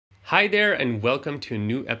Hi there, and welcome to a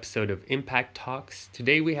new episode of Impact Talks.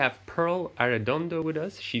 Today we have Pearl Arredondo with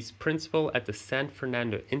us. She's principal at the San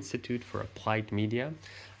Fernando Institute for Applied Media.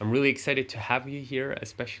 I'm really excited to have you here,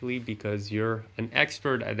 especially because you're an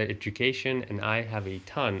expert at education, and I have a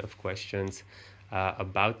ton of questions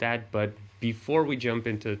about that. But before we jump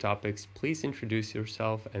into the topics, please introduce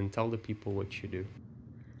yourself and tell the people what you do.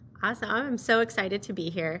 Awesome. I'm so excited to be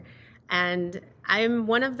here. And I'm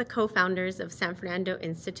one of the co-founders of San Fernando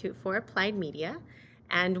Institute for Applied Media.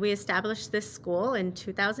 And we established this school in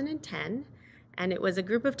 2010. And it was a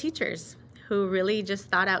group of teachers who really just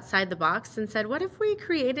thought outside the box and said, what if we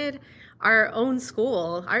created our own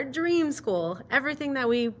school, our dream school, everything that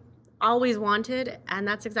we always wanted? And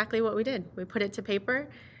that's exactly what we did. We put it to paper.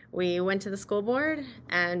 We went to the school board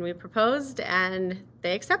and we proposed and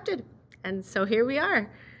they accepted. And so here we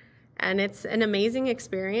are. And it's an amazing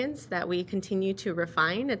experience that we continue to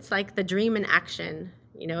refine. It's like the dream in action.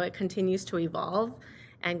 You know, it continues to evolve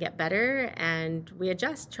and get better, and we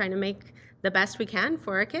adjust, trying to make the best we can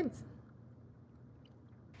for our kids.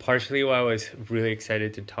 Partially why I was really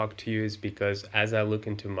excited to talk to you is because as I look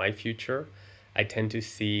into my future, I tend to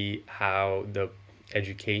see how the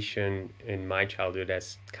education in my childhood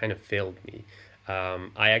has kind of failed me.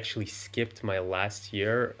 I actually skipped my last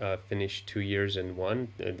year, finished 2 years in one.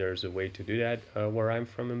 There's a way to do that where I'm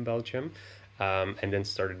from in Belgium, and then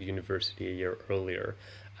started university a year earlier.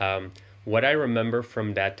 What I remember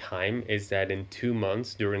from that time is that in 2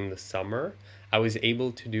 months during the summer, I was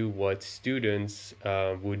able to do what students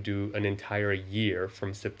would do an entire year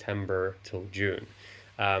from September till June.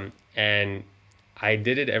 And I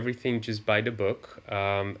did it everything just by the book,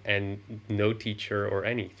 and no teacher or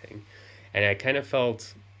anything. And I kind of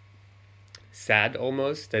felt sad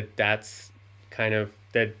almost that's kind of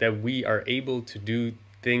that we are able to do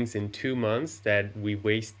things in 2 months that we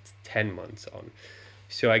waste 10 months on.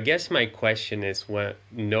 So I guess my question is, when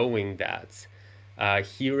knowing that,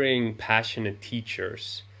 hearing passionate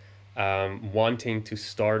teachers wanting to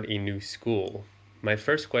start a new school, my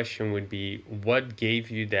first question would be, what gave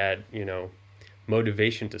you that,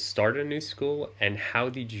 motivation to start a new school, and how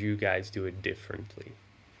did you guys do it differently?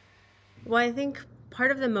 Well, I think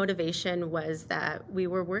part of the motivation was that we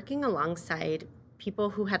were working alongside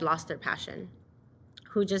people who had lost their passion,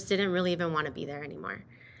 who just didn't really even want to be there anymore.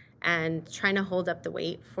 And trying to hold up the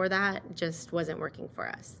weight for that just wasn't working for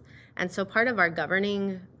us. And so part of our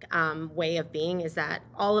governing way of being is that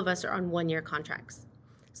all of us are on one-year contracts.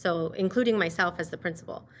 So including myself as the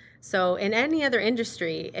principal. So in any other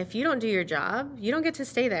industry, if you don't do your job, you don't get to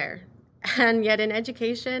stay there. And yet in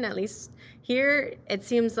education, at least here, it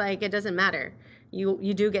seems like it doesn't matter.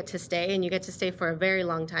 You do get to stay, and you get to stay for a very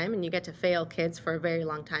long time, and you get to fail kids for a very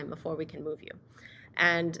long time before we can move you.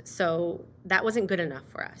 And so that wasn't good enough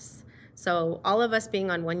for us. So all of us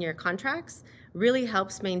being on one-year contracts really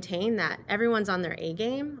helps maintain that everyone's on their A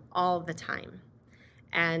game all the time.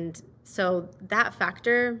 And so that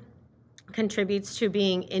factor contributes to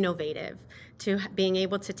being innovative, to being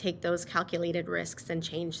able to take those calculated risks and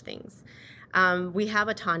change things. We have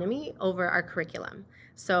autonomy over our curriculum.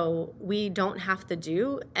 So we don't have to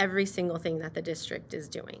do every single thing that the district is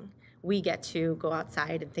doing. We get to go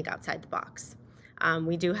outside and think outside the box.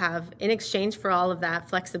 We do have, in exchange for all of that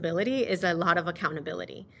flexibility, is a lot of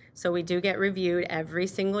accountability. So we do get reviewed every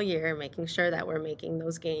single year, making sure that we're making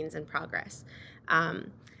those gains and progress.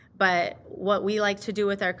 But what we like to do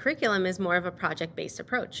with our curriculum is more of a project-based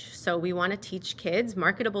approach. So we want to teach kids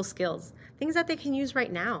marketable skills, things that they can use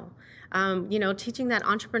right now. Teaching that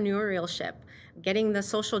entrepreneurship, getting the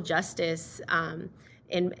social justice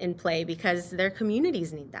in play, because their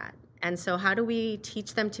communities need that. And so how do we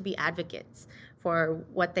teach them to be advocates for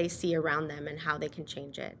what they see around them and how they can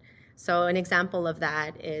change it? So an example of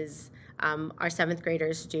that is our 7th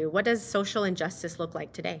graders do, what does social injustice look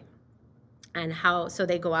like today? And so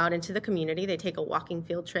they go out into the community, they take a walking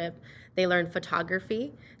field trip, they learn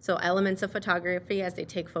photography, so elements of photography as they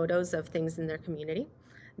take photos of things in their community.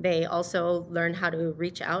 They also learn how to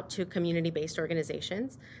reach out to community-based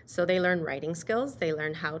organizations. So they learn writing skills, they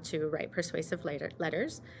learn how to write persuasive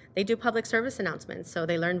letters. They do public service announcements, so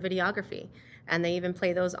they learn videography, and they even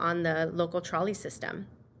play those on the local trolley system.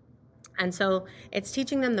 And so it's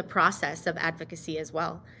teaching them the process of advocacy as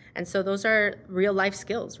well. And so those are real life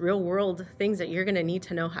skills, real world things that you're gonna need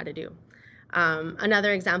to know how to do.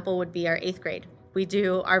 Another example would be our 8th grade. We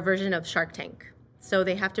do our version of Shark Tank. So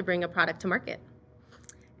they have to bring a product to market.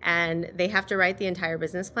 And they have to write the entire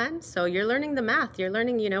business plan. So you're learning the math. You're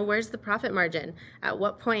learning, where's the profit margin? At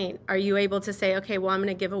what point are you able to say, okay, well, I'm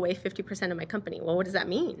gonna give away 50% of my company. Well, what does that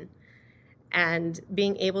mean? And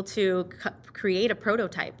being able to create a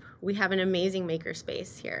prototype we have an amazing maker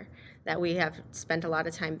space here that we have spent a lot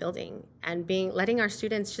of time building, and letting our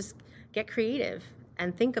students just get creative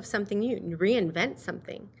and think of something new and reinvent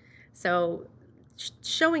something. So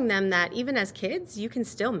showing them that even as kids, you can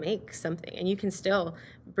still make something and you can still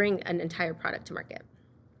bring an entire product to market.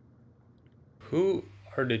 Who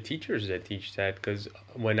are the teachers that teach that? Because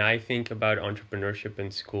when I think about entrepreneurship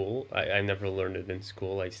in school, I never learned it in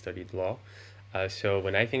school. I studied law. So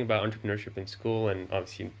when I think about entrepreneurship in school, and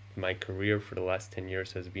obviously my career for the last 10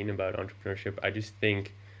 years has been about entrepreneurship, I just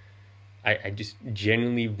think I just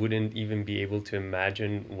genuinely wouldn't even be able to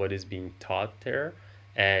imagine what is being taught there.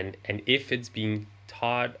 And if it's being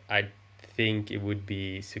taught, I think it would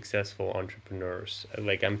be successful entrepreneurs.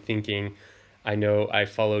 Like I'm thinking, I know I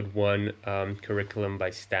followed one curriculum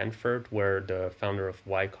by Stanford where the founder of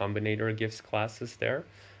Y Combinator gives classes there.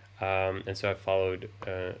 And so I followed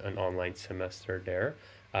an online semester there.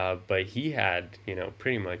 But he had,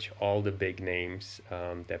 pretty much all the big names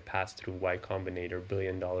that passed through Y Combinator,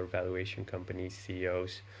 billion-dollar valuation companies,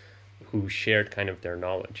 CEOs, who shared kind of their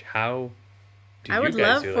knowledge. How do I you would guys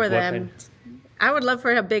love do? for Like, what them. kind? I would love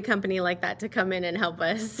for a big company like that to come in and help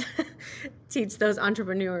us teach those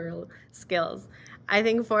entrepreneurial skills. I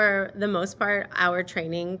think for the most part, our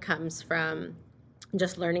training comes from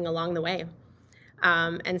just learning along the way,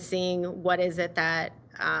 and seeing what is it that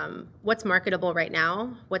what's marketable right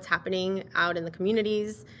now, what's happening out in the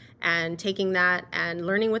communities, and taking that and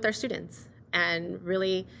learning with our students and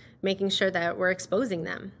really making sure that we're exposing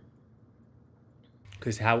them.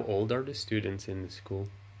 Because how old are the students in the school?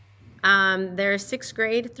 They're sixth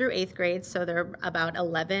grade through eighth grade, so they're about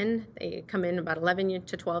 11. They come in about 11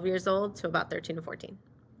 to 12 years old to about 13 to 14.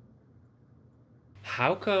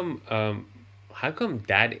 How come how come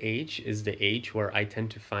that age is the age where I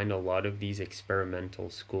tend to find a lot of these experimental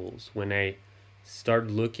schools? When I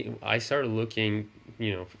started looking,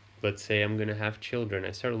 let's say I'm gonna have children,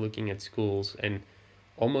 I started looking at schools and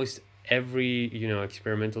almost every,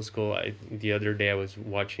 experimental school. The other day I was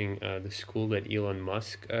watching the school that Elon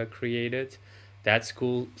Musk created. That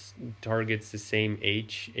school targets the same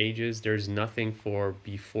ages. There's nothing for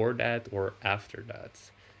before that or after that.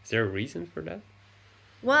 Is there a reason for that?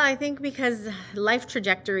 Well, I think because life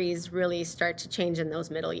trajectories really start to change in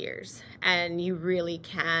those middle years, and you really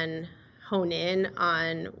can hone in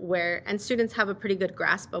on where, and students have a pretty good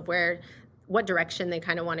grasp of what direction they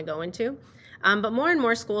kind of want to go into. But more and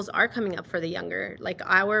more schools are coming up for the younger. Like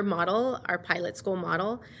our model, our pilot school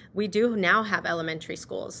model, we do now have elementary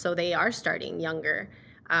schools, so they are starting younger.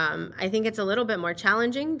 I think it's a little bit more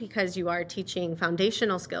challenging because you are teaching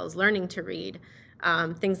foundational skills, learning to read,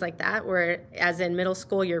 things like that, whereas in middle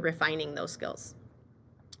school, you're refining those skills.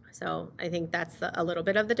 So I think that's a little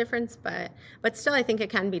bit of the difference, but still I think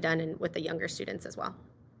it can be done with the younger students as well.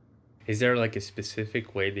 Is there like a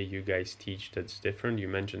specific way that you guys teach that's different? You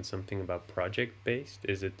mentioned something about project based.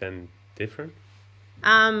 Is it then different?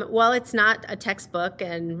 Well, it's not a textbook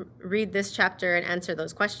and read this chapter and answer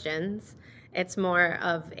those questions. It's more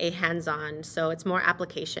of a hands-on, so it's more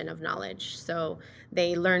application of knowledge. So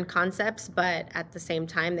they learn concepts, but at the same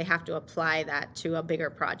time, they have to apply that to a bigger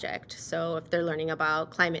project. So if they're learning about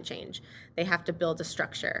climate change, they have to build a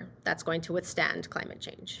structure that's going to withstand climate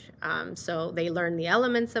change. So they learn the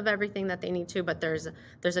elements of everything that they need to, but there's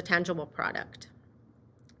a tangible product.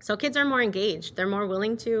 So kids are more engaged. They're more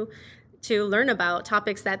willing to learn about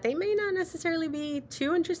topics that they may not necessarily be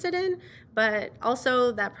too interested in, but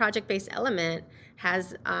also that project-based element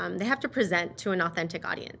has, they have to present to an authentic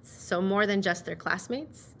audience. So more than just their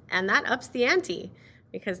classmates, and that ups the ante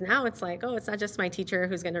because now it's like, oh, it's not just my teacher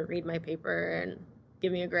who's gonna read my paper and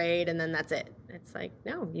give me a grade and then that's it. It's like,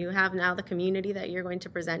 no, you have now the community that you're going to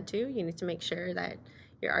present to. You need to make sure that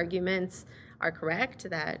your arguments are correct,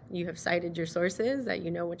 that you have cited your sources, that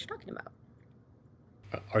you know what you're talking about.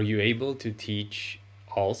 Are you able to teach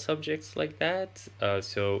all subjects like that?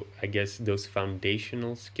 So I guess those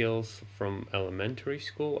foundational skills from elementary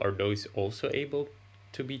school, are those also able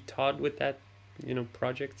to be taught with that,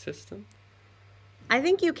 project system? I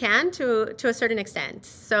think you can to a certain extent.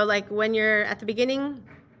 So like when you're at the beginning,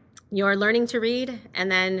 you're learning to read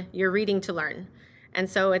and then you're reading to learn. And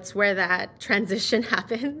so it's where that transition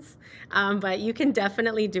happens. But you can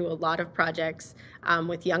definitely do a lot of projects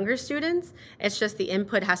with younger students. It's just the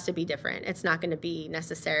input has to be different. It's not going to be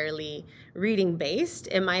necessarily reading based.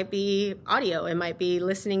 It might be audio. It might be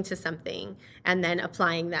listening to something and then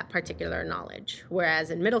applying that particular knowledge.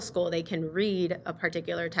 Whereas in middle school, they can read a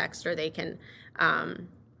particular text or they can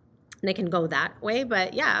go that way.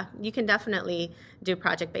 But yeah, you can definitely do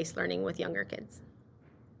project-based learning with younger kids.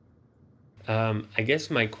 I guess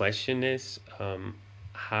my question is,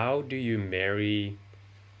 how do you marry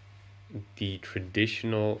the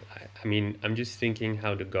traditional, I mean, I'm just thinking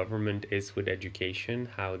how the government is with education,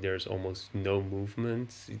 how there's almost no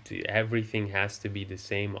movements. Everything has to be the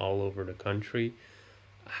same all over the country.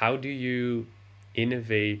 How do you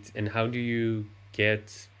innovate and how do you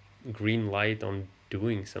get green light on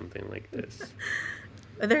doing something like this?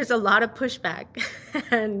 There's a lot of pushback,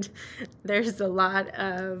 and there's a lot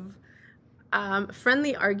of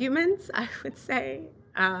friendly arguments, I would say.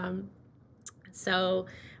 So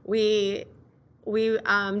we do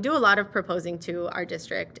a lot of proposing to our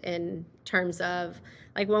district in terms of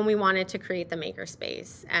like when we wanted to create the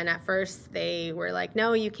makerspace. And at first they were like,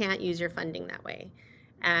 no, you can't use your funding that way.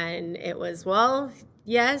 And it was, well,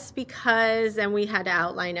 yes, because, and we had to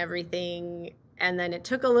outline everything. And then it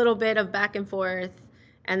took a little bit of back and forth.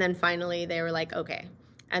 And then finally they were like, okay.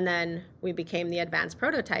 And then we became the advanced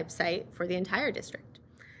prototype site for the entire district.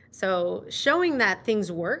 So showing that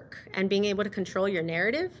things work and being able to control your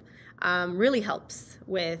narrative really helps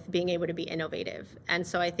with being able to be innovative. And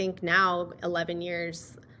so I think now, 11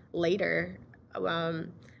 years later,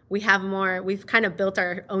 we've kind of built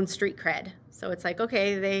our own street cred. So it's like,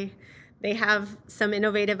 okay, they have some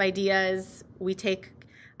innovative ideas.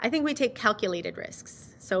 I think we take calculated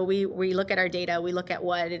risks. So we look at our data, we look at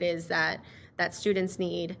what it is that students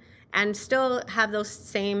need, and still have those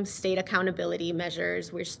same state accountability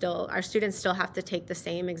measures. Our students still have to take the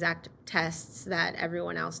same exact tests that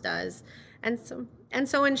everyone else does. And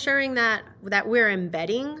so ensuring that we're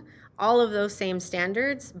embedding all of those same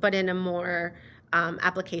standards, but in a more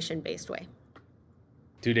application-based way.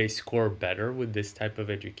 Do they score better with this type of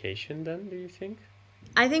education then, do you think?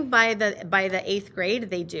 I think by the 8th grade,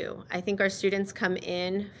 they do. I think our students come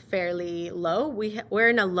in fairly low. We're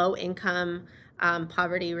in a low income,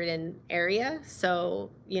 poverty-ridden area. So,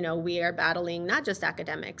 we are battling not just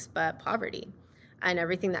academics, but poverty and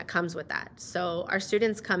everything that comes with that. So our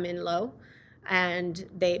students come in low, and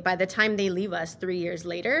by the time they leave us 3 years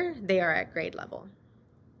later, they are at grade level.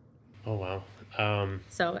 Oh, wow.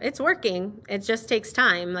 So it's working. It just takes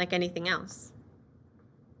time like anything else.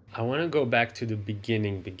 I want to go back to the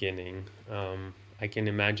beginning. I can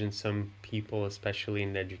imagine some people, especially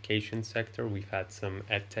in the education sector, we've had some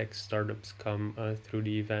edtech startups come through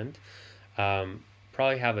the event,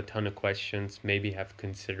 probably have a ton of questions, maybe have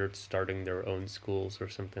considered starting their own schools or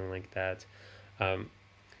something like that.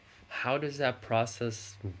 How does that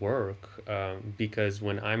process work? Because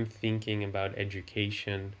when I'm thinking about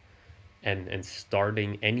education, and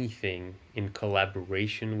starting anything in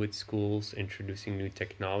collaboration with schools, introducing new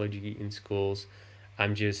technology in schools,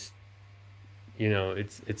 I'm just,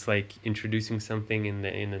 it's like introducing something in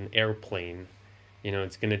an airplane.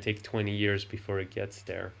 It's going to take 20 years before it gets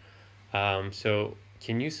there. So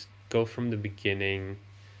can you go from the beginning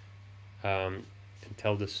and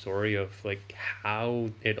tell the story of like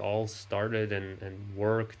how it all started and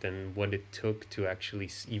worked and what it took to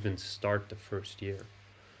actually even start the first year?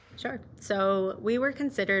 Sure. So we were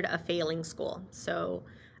considered a failing school. So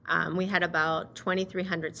we had about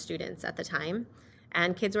 2,300 students at the time,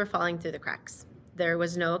 and kids were falling through the cracks. There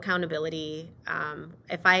was no accountability.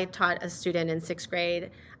 If I taught a student in 6th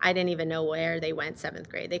grade, I didn't even know where they went 7th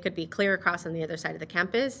grade. They could be clear across on the other side of the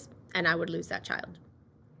campus, and I would lose that child.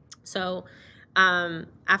 So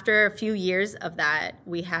after a few years of that,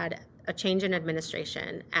 we had a change in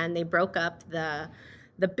administration, and they broke up the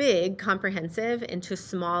big comprehensive into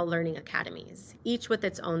small learning academies, each with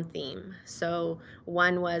its own theme. So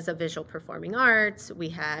one was a visual performing arts, we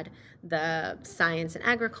had the science and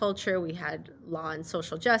agriculture, we had law and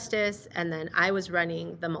social justice, and then I was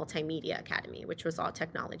running the multimedia academy, which was all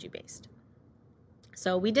technology based.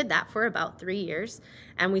 So we did that for about 3 years,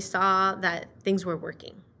 and we saw that things were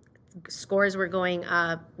working. Scores were going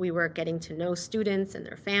up, we were getting to know students and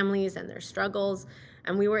their families and their struggles,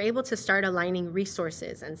 and we were able to start aligning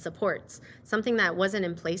resources and supports, something that wasn't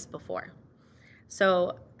in place before.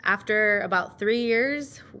 So after about 3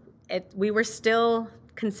 years, we were still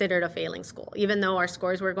considered a failing school. Even though our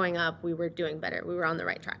scores were going up, we were doing better. We were on the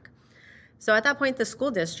right track. So at that point, the school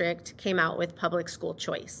district came out with public school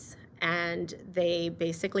choice, and they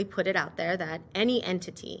basically put it out there that any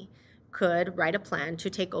entity could write a plan to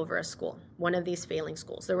take over a school, one of these failing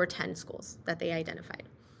schools. There were 10 schools that they identified,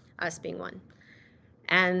 us being one.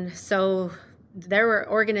 And so there were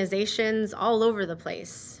organizations all over the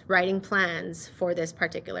place writing plans for this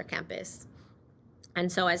particular campus.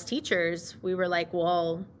 And so as teachers, we were like,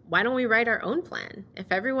 well, why don't we write our own plan? If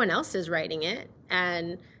everyone else is writing it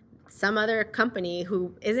and some other company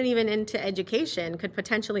who isn't even into education could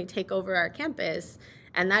potentially take over our campus,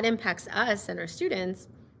 and that impacts us and our students,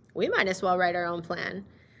 we might as well write our own plan.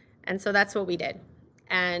 And so that's what we did.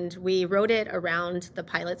 And we wrote it around the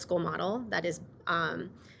pilot school model that is,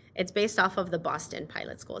 it's based off of the Boston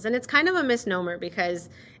pilot schools. And it's kind of a misnomer because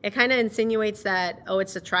it kind of insinuates that, oh,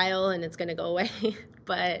 it's a trial and it's going to go away.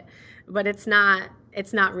 but it's not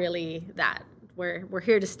really that. We're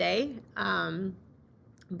here to stay.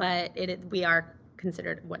 But we are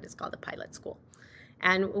considered what is called a pilot school.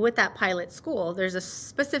 And with that pilot school, there's a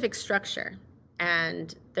specific structure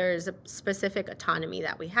and there's a specific autonomy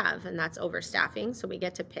that we have, and that's overstaffing. So we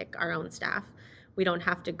get to pick our own staff. We don't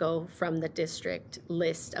have to go from the district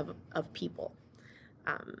list of people.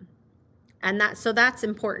 So that's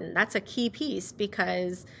important. That's a key piece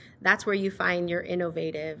because that's where you find your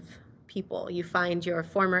innovative people. You find your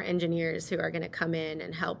former engineers who are going to come in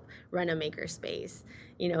and help run a makerspace,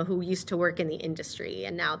 who used to work in the industry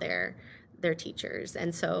and now they're teachers.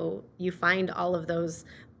 And so you find all of those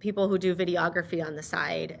people who do videography on the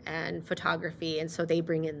side and photography, and so they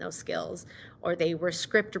bring in those skills. Or they were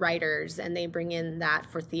script writers and they bring in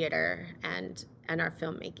that for theater and our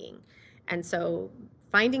filmmaking. And so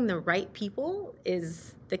finding the right people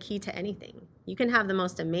is the key to anything. You can have the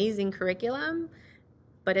most amazing curriculum,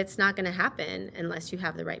 but it's not going to happen unless you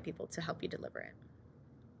have the right people to help you deliver it.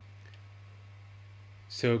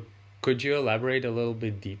 So could you elaborate a little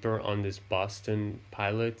bit deeper on this Boston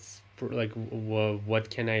pilots? Like, what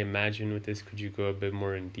can I imagine with this? Could you go a bit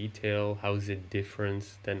more in detail? How is it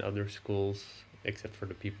different than other schools, except for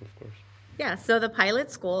the people, of course? Yeah, so the pilot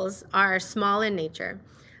schools are small in nature.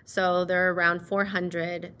 So they're around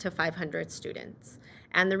 400 to 500 students.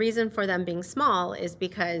 And the reason for them being small is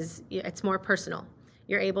because it's more personal.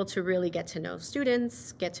 You're able to really get to know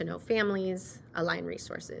students, get to know families, align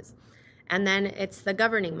resources. And then it's the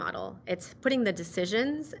governing model. It's putting the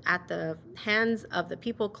decisions at the hands of the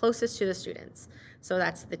people closest to the students. So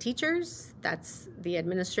that's the teachers, that's the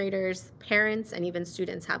administrators, parents, and even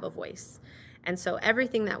students have a voice. And so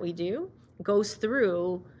everything that we do goes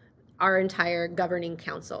through our entire governing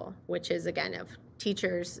council, which is, again, of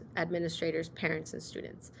teachers, administrators, parents, and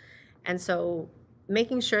students. And so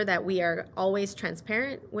making sure that we are always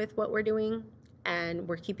transparent with what we're doing and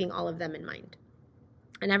we're keeping all of them in mind.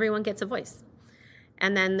 And everyone gets a voice.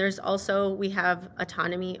 And then we have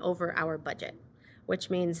autonomy over our budget,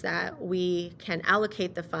 which means that we can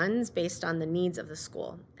allocate the funds based on the needs of the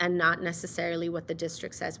school and not necessarily what the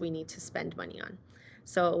district says we need to spend money on.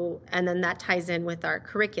 So, and then that ties in with our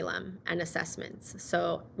curriculum and assessments.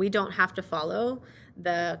 So we don't have to follow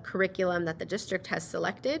the curriculum that the district has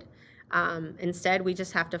selected. Instead, we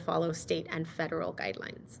just have to follow state and federal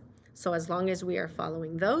guidelines. So as long as we are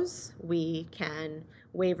following those, we can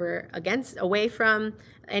away from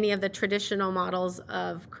any of the traditional models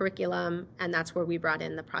of curriculum, and that's where we brought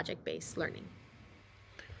in the project-based learning.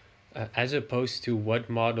 As opposed to what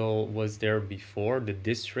model was there before? The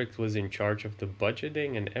district was in charge of the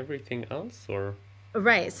budgeting and everything else, or?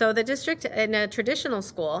 Right. So the district in a traditional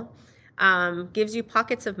school gives you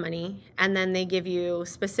pockets of money, and then they give you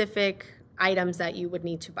specific items that you would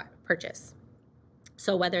need to purchase.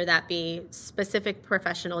 So whether that be specific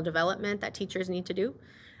professional development that teachers need to do,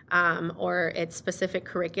 or it's specific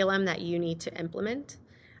curriculum that you need to implement,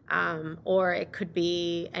 or it could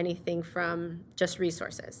be anything from just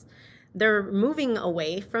resources. They're moving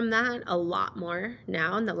away from that a lot more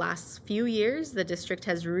now. In the last few years, the district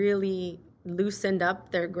has really loosened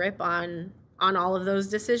up their grip on all of those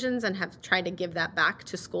decisions and have tried to give that back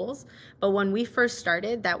to schools. But when we first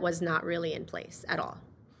started, that was not really in place at all.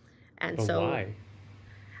 And so why?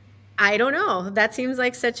 I don't know. That seems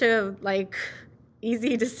like such a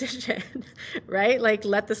easy decision, right? Like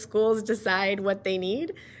let the schools decide what they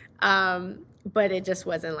need. But it just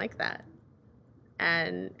wasn't like that.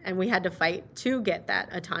 And we had to fight to get that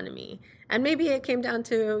autonomy. And maybe it came down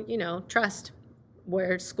to, trust.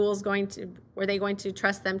 Were they going to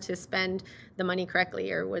trust them to spend the money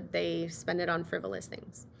correctly, or would they spend it on frivolous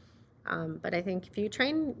things? But I think if you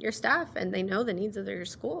train your staff and they know the needs of their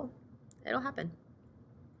school, it'll happen.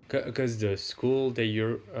 Because the school that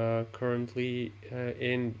you're currently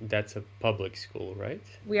in, that's a public school, right?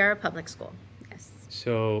 We are a public school, yes.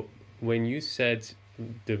 So when you said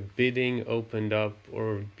the bidding opened up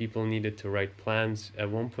or people needed to write plans, at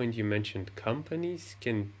one point you mentioned companies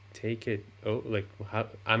can take it.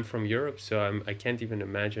 I'm from Europe, so I can't even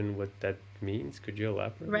imagine what that means. Could you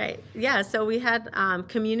elaborate? Right. Yeah. So we had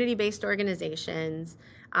community-based organizations,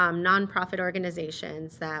 nonprofit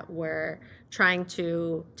organizations that were trying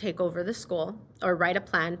to take over the school or write a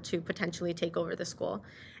plan to potentially take over the school.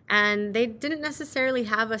 And they didn't necessarily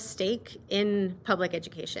have a stake in public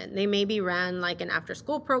education. They maybe ran like an after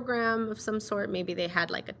school program of some sort. Maybe they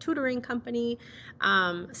had like a tutoring company.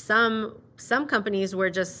 Some companies were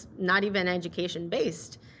just not even education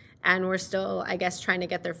based and were still, I guess, trying to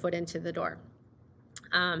get their foot into the door.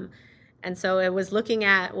 And so it was looking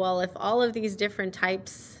at, well, if all of these different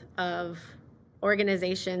types of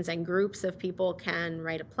organizations and groups of people can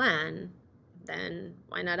write a plan, then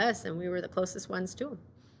why not us? And we were the closest ones to them.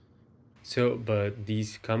 So, but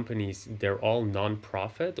these companies, they're all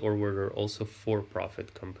non-profit, or were there also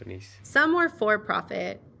for-profit companies? Some were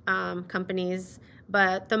for-profit companies,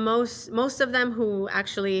 but most of them who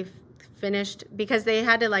actually finished, because they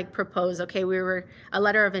had to like propose, okay, we were a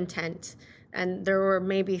letter of intent, and there were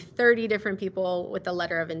maybe 30 different people with a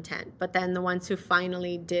letter of intent, but then the ones who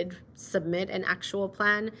finally did submit an actual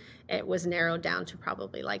plan, it was narrowed down to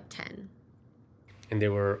probably like 10. And they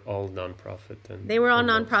were all nonprofit then? They were all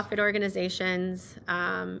nonprofit organizations,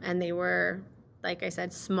 and they were, like I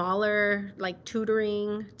said, smaller, like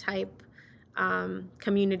tutoring type,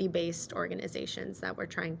 community-based organizations that were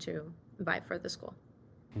trying to vie for the school.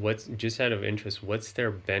 What's, just out of interest, what's their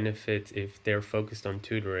benefit if they're focused on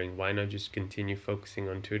tutoring? Why not just continue focusing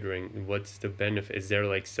on tutoring? What's the benefit? Is there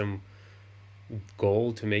like some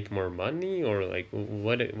goal to make more money, or like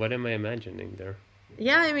what am I imagining there?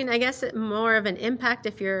 Yeah, I mean, I guess more of an impact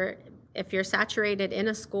if you're saturated in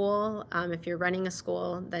a school, if you're running a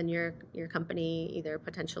school, then your company either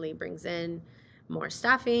potentially brings in more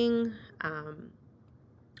staffing,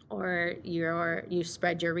 or you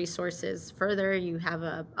spread your resources further. You have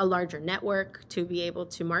a larger network to be able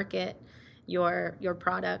to market your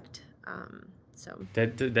product. So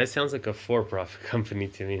that sounds like a for-profit company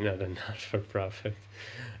to me, not a not-for-profit.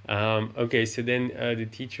 Okay, so then the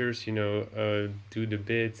teachers, do the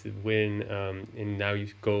bids, win, and now you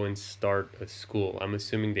go and start a school. I'm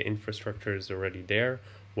assuming the infrastructure is already there.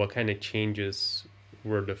 What kind of changes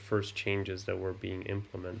were the first changes that were being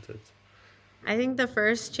implemented? I think the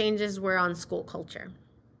first changes were on school culture.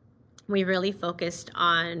 We really focused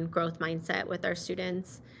on growth mindset with our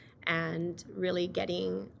students and really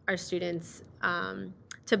getting our students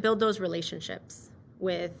to build those relationships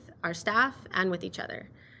with our staff and with each other.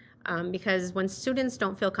 Because when students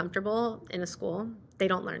don't feel comfortable in a school, they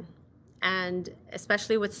don't learn. And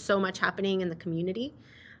especially with so much happening in the community,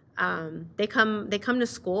 they come to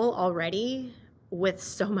school already with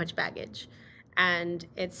so much baggage. And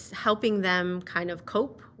it's helping them kind of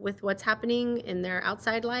cope with what's happening in their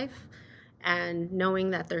outside life and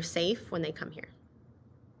knowing that they're safe when they come here.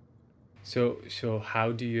 So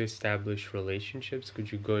how do you establish relationships?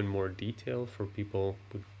 Could you go in more detail for people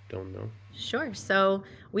who don't know? Sure. So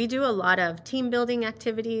we do a lot of team building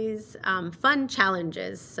activities, fun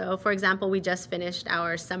challenges. So for example, we just finished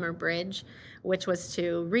our summer bridge, which was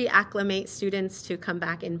to reacclimate students to come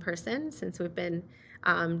back in person since we've been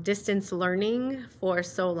distance learning for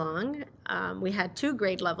so long. We had 2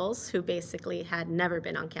 grade levels who basically had never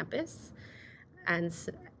been on campus.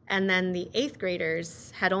 And then the 8th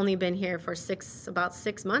graders had only been here for about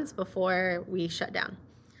 6 months before we shut down.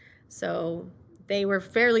 So they were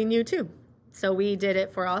fairly new too. So we did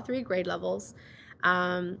it for all 3 grade levels.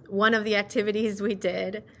 One of the activities we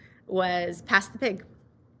did was pass the pig.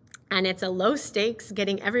 And it's a low stakes,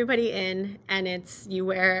 getting everybody in, and you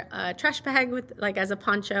wear a trash bag with as a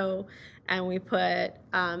poncho, and we put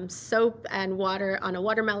soap and water on a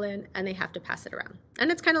watermelon, and they have to pass it around. And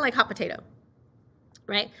it's kind of like hot potato,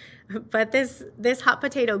 right? But this hot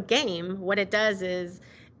potato game, what it does is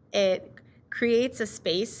it creates a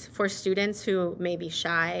space for students who may be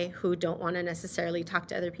shy, who don't want to necessarily talk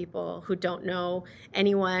to other people, who don't know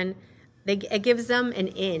anyone. It gives them an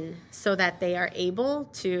in so that they are able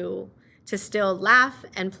to still laugh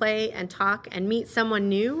and play and talk and meet someone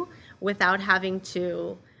new without having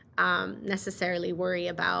to necessarily worry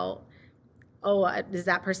about, oh, is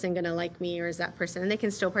that person going to like me, or is that person? And they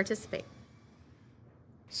can still participate.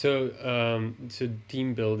 So, so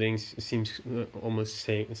team buildings seems almost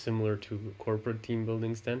similar to corporate team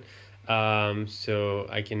buildings then. So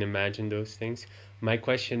I can imagine those things. My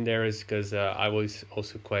question there is because I was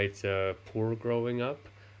also quite poor growing up.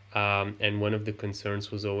 And one of the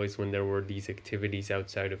concerns was always when there were these activities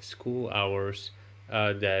outside of school hours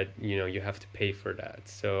that, you have to pay for that.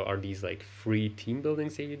 So are these like free team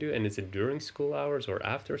buildings that you do? And is it during school hours or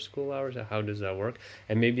after school hours? Or how does that work?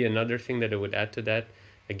 And maybe another thing that I would add to that,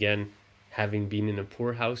 again, having been in a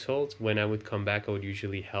poor household, when I would come back, I would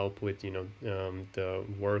usually help with, the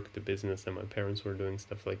work, the business that my parents were doing,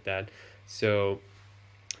 stuff like that. So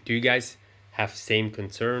do you guys have same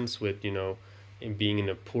concerns with, being in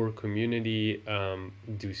a poor community,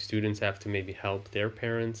 do students have to maybe help their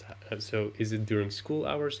parents? So is it during school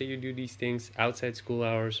hours that you do these things, outside school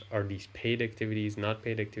hours? Are these paid activities, not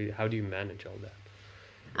paid activities? How do you manage all that?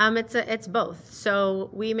 It's both. So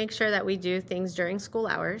we make sure that we do things during school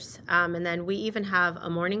hours, and then we even have a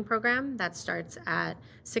morning program that starts at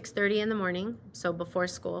 6:30 in the morning, so before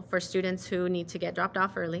school, for students who need to get dropped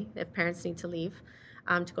off early if parents need to leave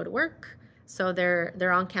to go to work. So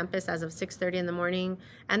they're on campus as of 6:30 in the morning,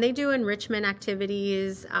 and they do enrichment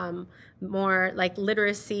activities, more like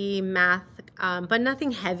literacy, math, but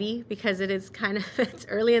nothing heavy because it is kind of it's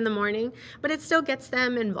early in the morning, but it still gets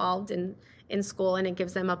them involved in school, and it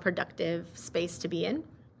gives them a productive space to be in.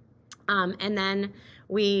 And then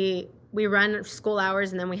we run school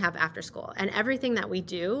hours, and then we have after school. And everything that we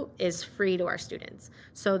do is free to our students.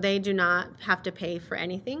 So they do not have to pay for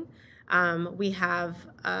anything. We have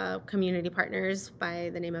community partners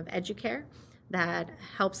by the name of Educare that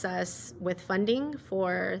helps us with funding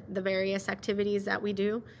for the various activities that we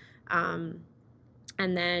do. And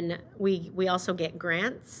then we also get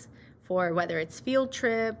grants for whether it's field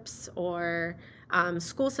trips or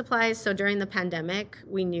school supplies. So during the pandemic,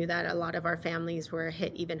 we knew that a lot of our families were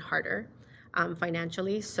hit even harder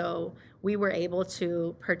financially. So we were able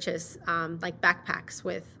to purchase like backpacks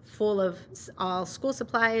with full of all school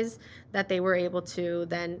supplies that they were able to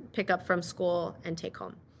then pick up from school and take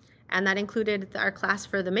home. And that included our class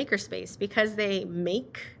for the makerspace, because they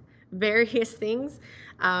make various things.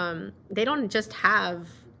 They don't just have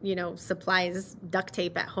supplies, duct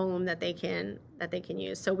tape at home that they can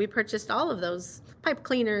use. So we purchased all of those pipe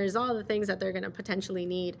cleaners, all the things that they're going to potentially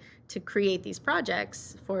need to create these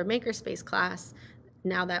projects for makerspace class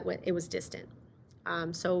now that it was distant.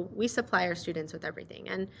 So we supply our students with everything.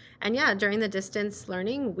 And yeah, during the distance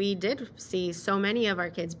learning, we did see so many of our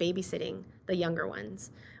kids babysitting the younger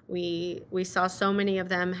ones. We saw so many of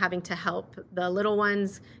them having to help the little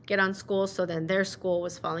ones get on school, so then their school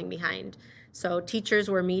was falling behind. So teachers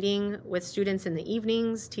were meeting with students in the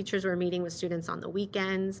evenings, teachers were meeting with students on the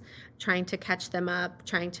weekends, trying to catch them up,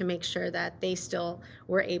 trying to make sure that they still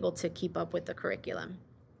were able to keep up with the curriculum.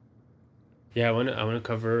 Yeah, I want to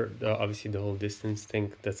cover obviously the whole distance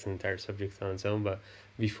thing. That's an entire subject on its own. But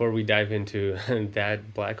before we dive into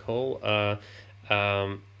that black hole,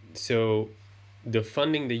 so the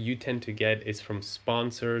funding that you tend to get is from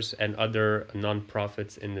sponsors and other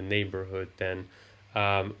nonprofits in the neighborhood. Then,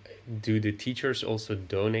 do the teachers also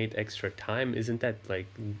donate extra time? Isn't that like,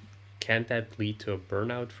 can't that lead to a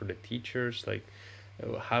burnout for the teachers? Like,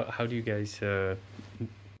 how do you guys?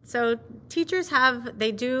 So teachers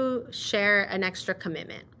they do share an extra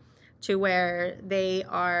commitment to where they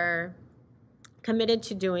are committed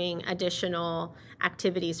to doing additional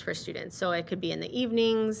activities for students. So it could be in the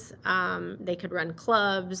evenings, they could run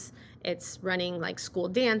clubs, it's running like school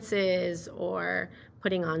dances or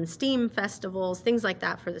putting on STEAM festivals, things like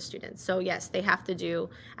that for the students. So yes, they have to do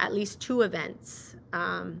at least 2 events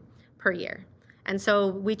per year. And so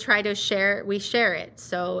we try to share it.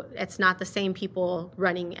 So it's not the same people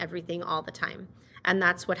running everything all the time. And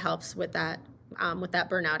that's what helps with that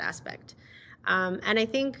burnout aspect. And I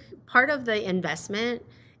think part of the investment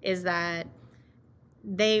is that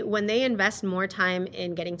when they invest more time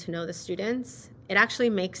in getting to know the students, it actually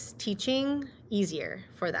makes teaching easier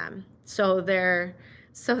for them. So they're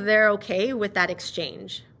okay with that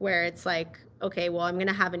exchange where it's like, okay, well, I'm going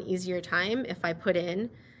to have an easier time if I put in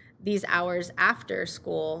these hours after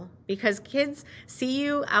school, because kids see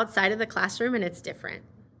you outside of the classroom and it's different.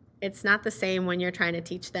 It's not the same when you're trying to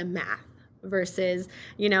teach them math versus,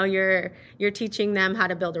 you're teaching them how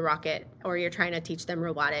to build a rocket, or you're trying to teach them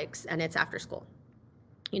robotics and it's after school.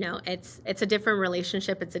 It's a different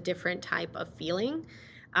relationship. It's a different type of feeling.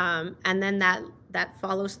 And then that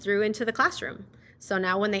follows through into the classroom. So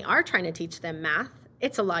now when they are trying to teach them math,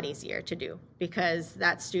 it's a lot easier to do because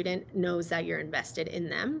that student knows that you're invested in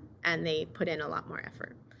them and they put in a lot more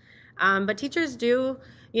effort. But teachers do,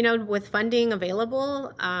 with funding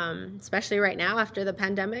available, especially right now after the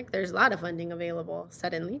pandemic, there's a lot of funding available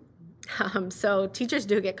suddenly. So teachers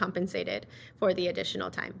do get compensated for the additional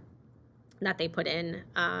time that they put in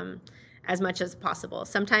as much as possible.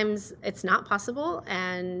 Sometimes it's not possible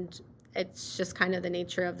and it's just kind of the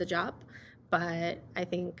nature of the job. But I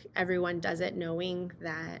think everyone does it knowing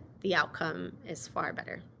that the outcome is far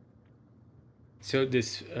better. So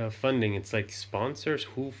this funding, it's like sponsors.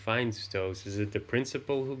 Who finds those? Is it the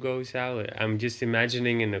principal who goes out? I'm just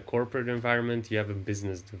imagining in a corporate environment, you have a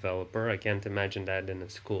business developer. I can't imagine that in a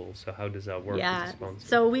school. So how does that work with the Yeah, sponsors?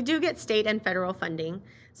 so we do get state and federal funding.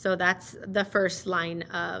 So that's the first line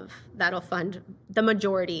of that'll fund the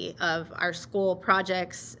majority of our school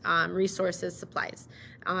projects, resources, supplies,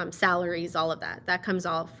 salaries, all of that. That comes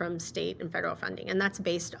all from state and federal funding, and that's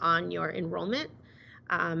based on your enrollment.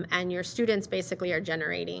 And your students basically are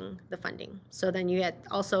generating the funding. So then you get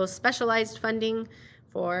also specialized funding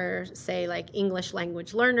for, say, like English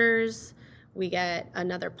language learners. We get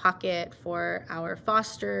another pocket for our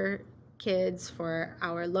foster kids, for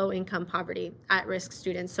our low-income poverty at-risk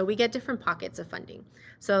students. So we get different pockets of funding.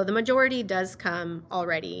 So the majority does come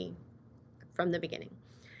already from the beginning.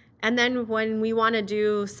 And then when we want to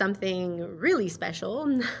do something really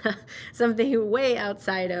special, something way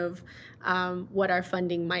outside of what our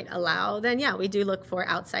funding might allow, then yeah, we do look for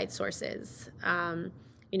outside sources.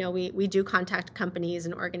 We do contact companies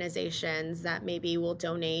and organizations that maybe will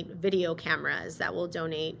donate video cameras, that will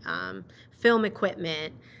donate film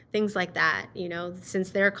equipment, things like that.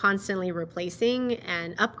 Since they're constantly replacing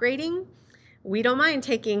and upgrading, we don't mind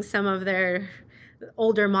taking some of their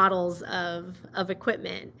older models of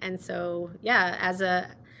equipment. And so, yeah,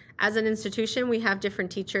 as an institution, we have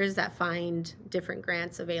different teachers that find different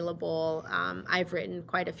grants available. I've written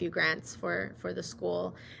quite a few grants for the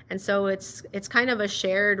school. And so it's kind of a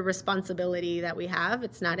shared responsibility that we have.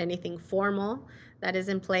 It's not anything formal that is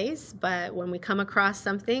in place, but when we come across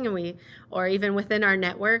something or even within our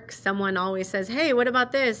network, someone always says, hey, what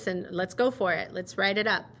about this? And let's go for it. Let's write it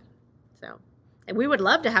up. So, and we would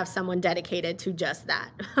love to have someone dedicated to just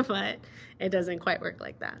that, but it doesn't quite work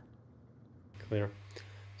like that. Clear.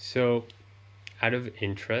 So, out of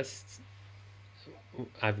interest,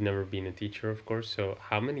 I've never been a teacher, of course. So,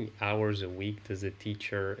 how many hours a week does a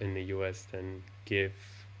teacher in the US then give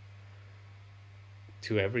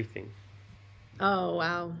to everything? Oh,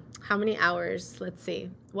 wow. How many hours? Let's see.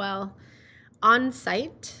 Well, on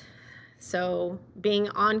site, so being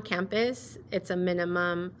on campus, it's a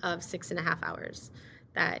minimum of 6.5 hours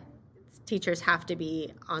that teachers have to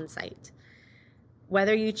be on site.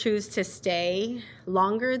 Whether you choose to stay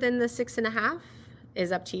longer than the 6.5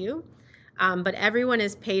 is up to you, but everyone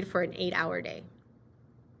is paid for an 8-hour day.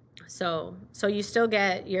 So you still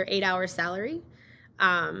get your 8-hour salary,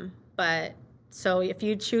 but so if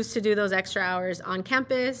you choose to do those extra hours on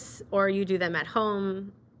campus or you do them at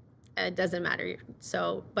home, it doesn't matter.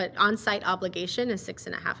 So, but on-site obligation is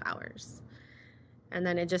 6.5 hours. And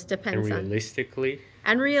then it just depends And realistically?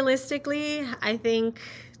 Realistically, I think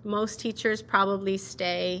most teachers probably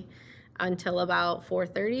stay until about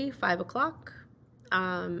 4:30, 5 o'clock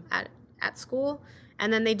at school.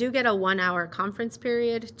 And then they do get a 1-hour conference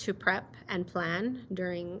period to prep and plan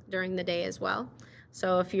during the day as well.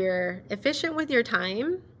 So if you're efficient with your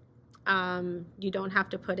time, you don't have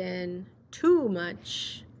to put in too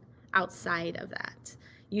much outside of that.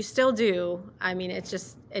 You still do. I mean, it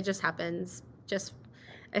just happens. Just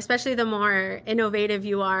especially the more innovative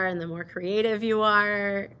you are and the more creative you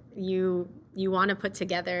are, you want to put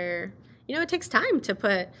together. It takes time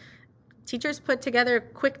to teachers put together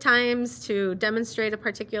quick times to demonstrate a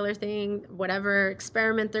particular thing, whatever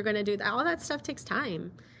experiment they're going to do. All that stuff takes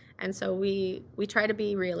time. And so we try to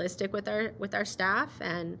be realistic with our staff,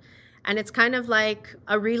 and it's kind of like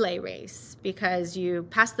a relay race because you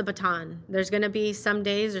pass the baton. There's going to be some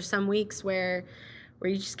days or some weeks where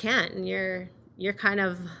you just can't, and you're kind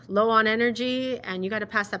of low on energy, and you got to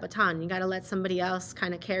pass that baton. You got to let somebody else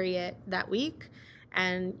kind of carry it that week,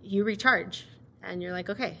 and you recharge, and you're like,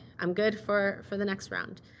 okay, I'm good for the next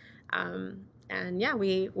round. And yeah,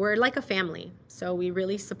 we're like a family, so we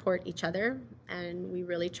really support each other, and we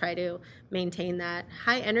really try to maintain that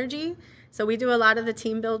high energy. So we do a lot of the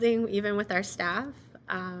team building, even with our staff,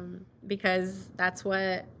 because that's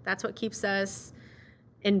what keeps us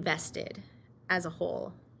invested as a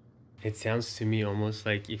whole. It sounds to me almost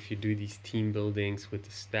like if you do these team buildings with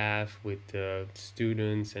the staff, with the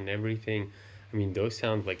students and everything, I mean, those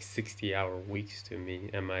sound like 60-hour weeks to me.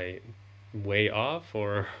 Am I way off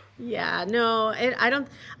or? Yeah, no, I don't.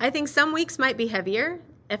 I think some weeks might be heavier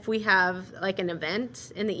if we have like an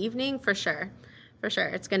event in the evening, for sure. For sure,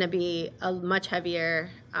 it's going to be a much heavier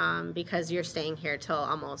because you're staying here till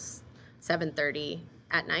almost 7:30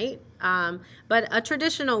 at night. But a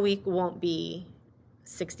traditional week won't be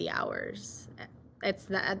 60 hours. It's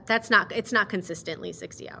not consistently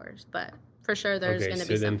 60 hours, but for sure there's going to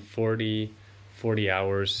be some. So then 40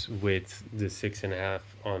 hours with the 6.5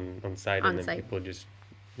 on site, and then people just,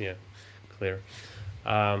 yeah, clear.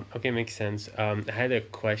 Okay, makes sense. I had a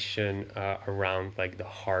question around like the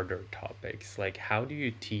harder topics. Like, how do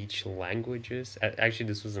you teach languages? Actually,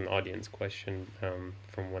 this was an audience question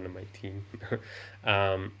from one of my team.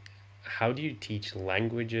 um, how do you teach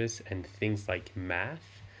languages and things like math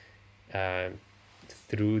uh,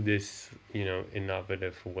 through this,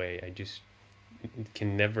 innovative way? I just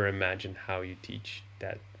can never imagine how you teach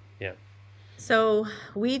that. Yeah. So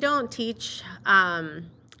we don't teach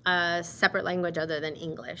a separate language other than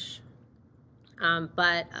English.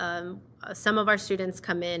 But some of our students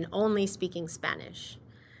come in only speaking Spanish,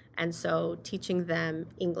 and so teaching them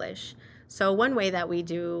English. So one way that we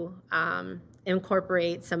do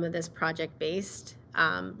incorporate some of this project-based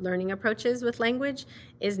learning approaches with language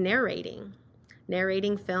is narrating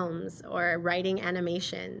films or writing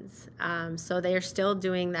animations. So they're still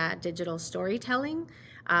doing that digital storytelling.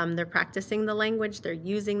 They're practicing the language, they're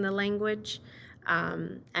using the language,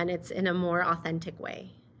 and it's in a more authentic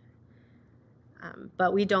way.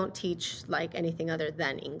 But we don't teach like anything other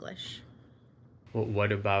than English. Well,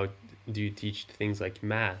 what about, do you teach things like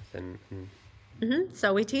math and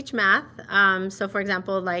So we teach math. So for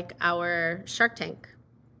example, like our Shark Tank,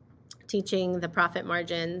 teaching the profit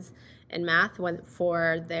margins in math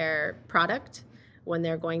for their product when they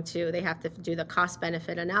have to do the cost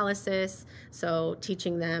benefit analysis. So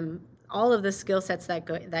teaching them all of the skill sets that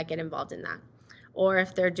get involved in that. Or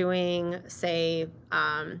if they're doing, say,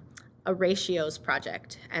 a ratios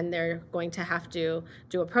project and they're going to have to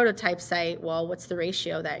do a prototype site, well, what's the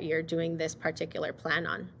ratio that you're doing this particular plan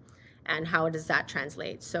on? And how does that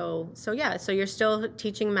translate? So yeah, so you're still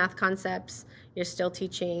teaching math concepts, you're still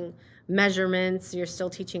teaching measurements, you're still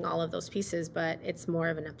teaching all of those pieces, but it's more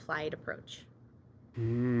of an applied approach.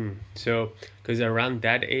 so because around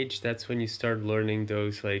that age, that's when you start learning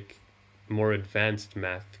those like more advanced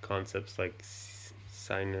math concepts like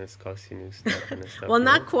sinus, cosinus, that kind of stuff, Well, no?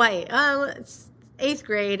 not quite. It's eighth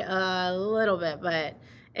grade a little bit, but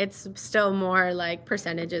it's still more like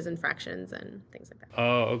percentages and fractions and things like that.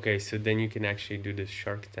 Oh, okay. So then you can actually do this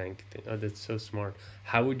Shark Tank thing. Oh, that's so smart.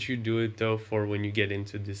 How would you do it though for when you get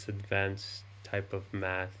into this advanced type of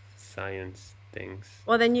math, science things?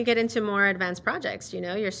 Well, then you get into more advanced projects.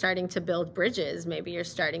 You're starting to build bridges. Maybe you're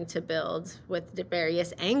starting to build with the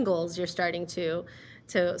various angles. You're starting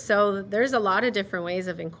so there's a lot of different ways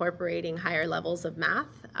of incorporating higher levels of math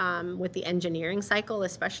with the engineering cycle,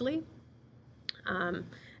 especially.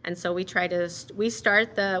 And so we try to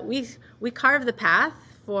we carve the path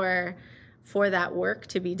for that work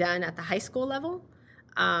to be done at the high school level.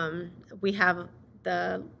 We have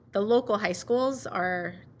the local high schools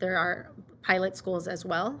there are pilot schools as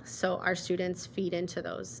well, so our students feed into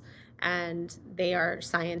those, and they are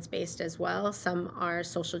science based as well. Some are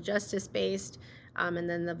social justice based, and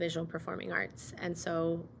then the visual performing arts. And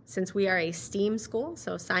so since we are a STEAM school,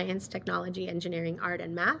 so science, technology, engineering, art,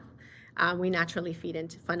 and math, we naturally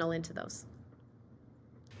funnel into those.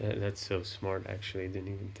 That's so smart, actually. I didn't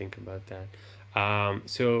even think about that.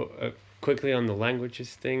 So quickly on the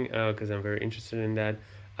languages thing, because I'm very interested in that.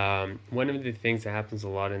 One of the things that happens a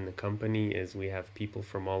lot in the company is we have people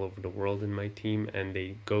from all over the world in my team, and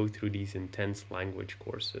they go through these intense language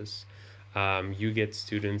courses. You get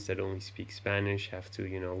students that only speak Spanish, have to,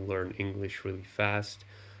 learn English really fast.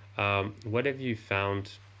 What have you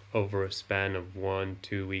found over a span of 1,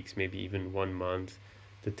 2 weeks, maybe even 1 month,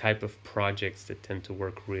 the type of projects that tend to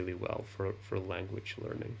work really well for language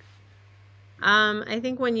learning? I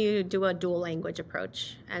think when you do a dual language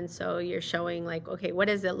approach, and so you're showing like, okay, what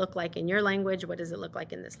does it look like in your language? What does it look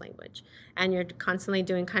like in this language? And you're constantly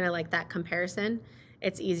doing kind of like that comparison.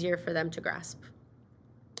 It's easier for them to grasp.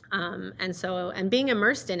 And being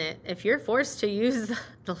immersed in it, if you're forced to use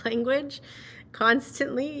the language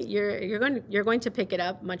constantly, you're going to pick it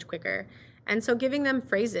up much quicker. And so giving them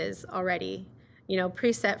phrases already,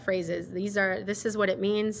 preset phrases. This is what it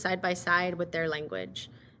means side by side with their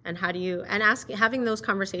language. And having those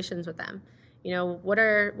conversations with them. What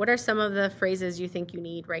are some of the phrases you think you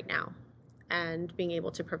need right now? And being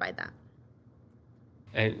able to provide that.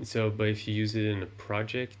 And so, but if you use it in a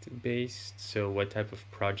project based, so what type of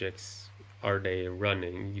projects are they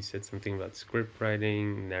running? You said something about script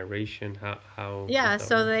writing, narration. How does Yeah, that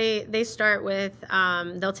so work? they start with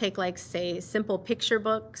they'll take like say simple picture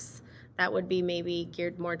books that would be maybe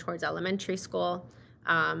geared more towards elementary school,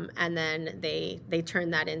 and then they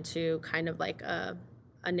turn that into kind of like a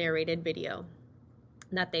narrated video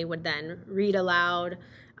that they would then read aloud.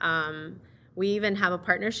 We even have a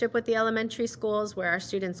partnership with the elementary schools where our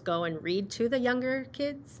students go and read to the younger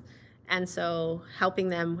kids, and so helping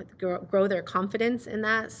them grow their confidence in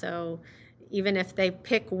that. So even if they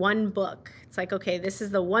pick one book, it's like, okay, this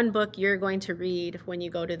is the one book you're going to read when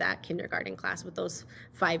you go to that kindergarten class with those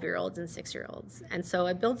 5-year-olds and 6-year-olds. And so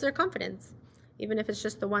it builds their confidence, even if it's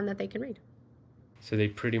just the one that they can read. So they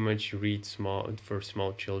pretty much read for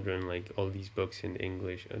small children, like all these books in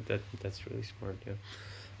English. That's really smart. Yeah.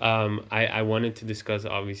 I wanted to discuss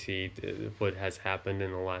obviously what has happened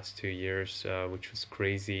in the last 2 years, which was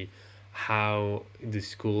crazy. How the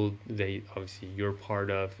school they obviously you're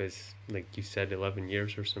part of is, like you said, 11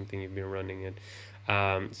 years or something you've been running it.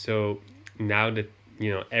 So now that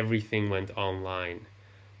everything went online,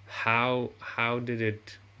 how did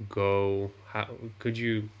it go? How could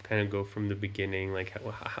you kind of go from the beginning? Like,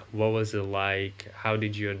 what was it like? How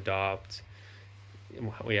did you adopt?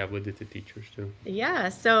 Yeah, what did the teachers do? Yeah,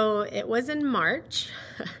 so it was in March,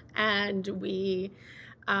 and we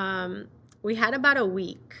had about a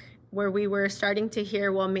week where we were starting to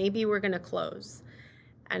hear, well, maybe we're going to close.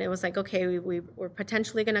 And it was like, okay, we're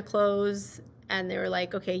potentially going to close. And they were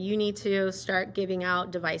like, okay, you need to start giving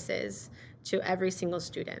out devices to every single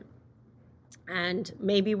student. And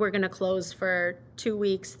maybe we're going to close for 2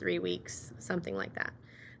 weeks, 3 weeks, something like that.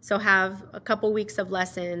 So have a couple weeks of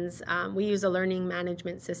lessons. We use a learning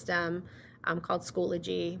management system called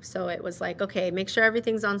Schoology. So it was like, okay, make sure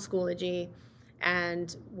everything's on Schoology,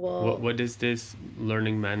 and What does this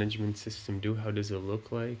learning management system do? How does it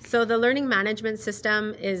look like? So the learning management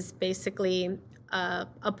system is basically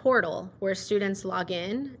a portal where students log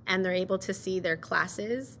in and they're able to see their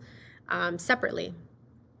classes separately.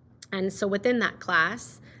 And so within that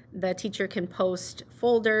class, the teacher can post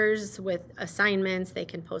folders with assignments, they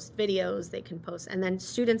can post videos, they can post, and then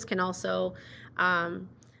students can also,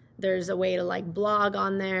 there's a way to like blog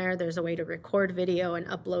on there, there's a way to record video and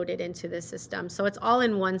upload it into the system. So it's all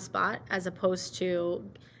in one spot as opposed to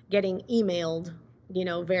getting emailed,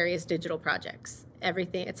 various digital projects.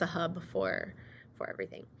 Everything, it's a hub for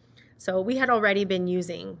everything. So we had already been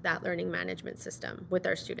using that learning management system with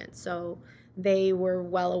our students. So they were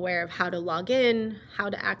well aware of how to log in, how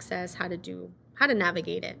to access, how to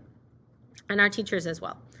navigate it, and our teachers as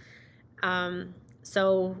well.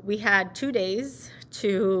 So we had 2 days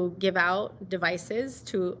to give out devices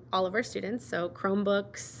to all of our students, so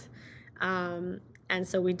Chromebooks, and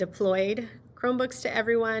so we deployed Chromebooks to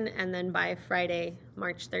everyone, and then by Friday,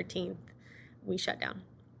 March 13th, we shut down.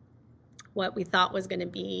 What we thought was going to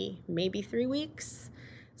be maybe 3 weeks.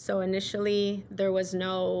 So initially there was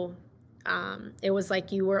no, it was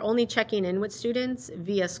like you were only checking in with students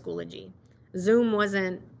via Schoology. Zoom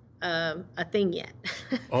wasn't a thing yet.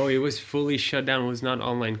 Oh, it was fully shut down. It was not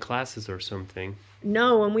online classes or something.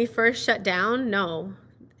 No, when we first shut down, no.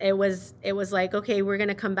 It was like, okay, we're going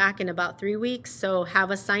to come back in about 3 weeks. So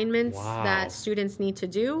have assignments that students need to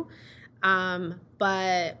do.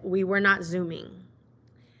 But we were not Zooming.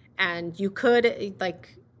 And you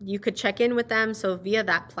could check in with them. So via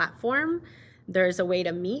that platform, there's a way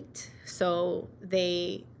to meet. So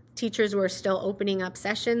teachers were still opening up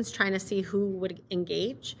sessions, trying to see who would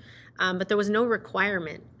engage. But there was no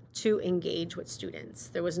requirement to engage with students.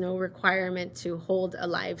 There was no requirement to hold a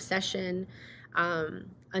live session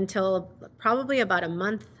until probably about a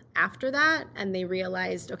month after that. And they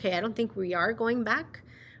realized, okay, I don't think we are going back.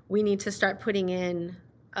 We need to start putting in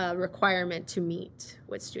a requirement to meet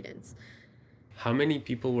with students. How many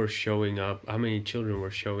people were showing up? How many children were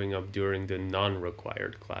showing up during the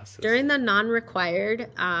non-required classes? During the non-required,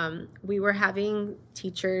 we were having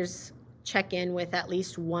teachers check in with at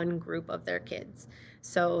least one group of their kids.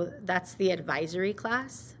 So that's the advisory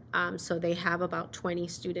class. So they have about 20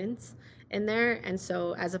 students in there. And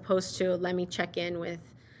so as opposed to let me check in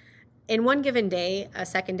one given day, a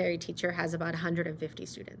secondary teacher has about 150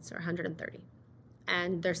 students or 130.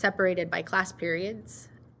 And they're separated by class periods.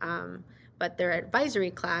 But their advisory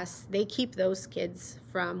class, they keep those kids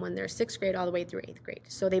from when they're 6th grade all the way through 8th grade.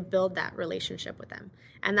 So they build that relationship with them.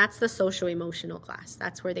 And that's the social-emotional class.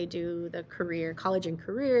 That's where they do the college and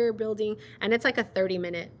career building. And it's like a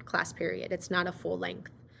 30-minute class period. It's not a full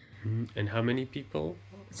length. And how many people?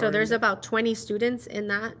 So there's about 20 students in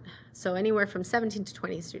that. So anywhere from 17 to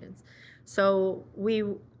 20 students. So we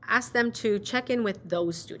asked them to check in with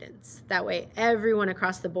those students. That way, everyone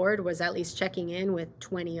across the board was at least checking in with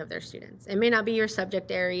 20 of their students. It may not be your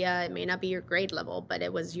subject area, it may not be your grade level, but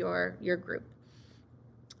it was your group.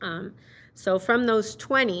 So from those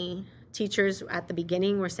 20, teachers at the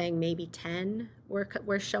beginning were saying maybe 10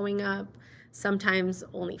 were showing up, sometimes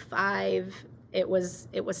only 5. It was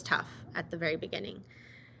tough at the very beginning.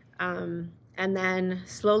 And then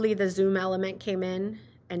slowly the Zoom element came in,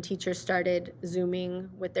 and teachers started Zooming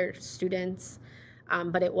with their students,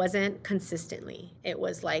 but it wasn't consistently. It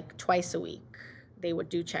was like twice a week they would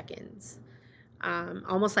do check-ins.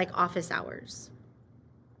 almost like office hours.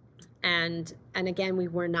 And again, we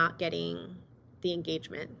were not getting the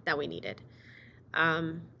engagement that we needed.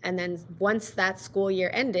 And then once that school year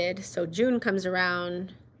ended, so June comes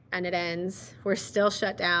around and it ends, we're still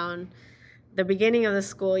shut down. The beginning of the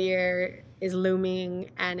school year is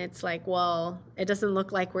looming, and it's like, well, it doesn't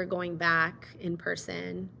look like we're going back in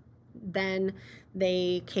person. Then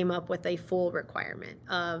they came up with a full requirement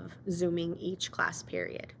of Zooming each class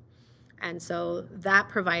period. And so that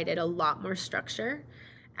provided a lot more structure,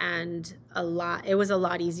 and it was a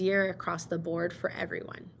lot easier across the board for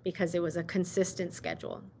everyone because it was a consistent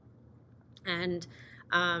schedule. And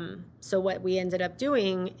so what we ended up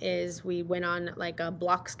doing is we went on like a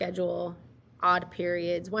block schedule, odd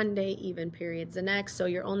periods one day, even periods the next. So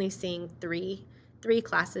you're only seeing three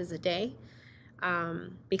classes a day,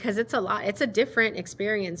 because it's a lot. It's a different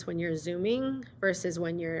experience when you're Zooming versus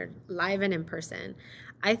when you're live and in person.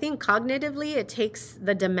 I think cognitively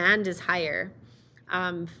the demand is higher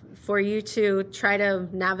for you to try to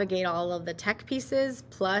navigate all of the tech pieces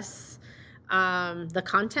plus the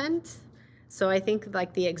content. So I think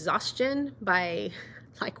like the exhaustion by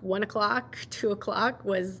like 1 o'clock, 2 o'clock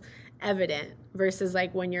was evident versus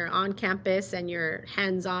like when you're on campus and you're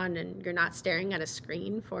hands-on and you're not staring at a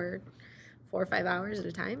screen for 4 or 5 hours at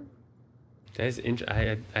a time. That's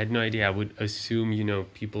I had no idea. I would assume,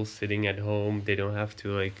 people sitting at home, they don't have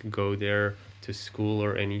to like go there to school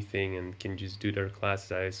or anything and can just do their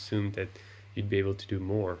classes. I assumed that you'd be able to do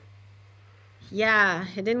more. Yeah,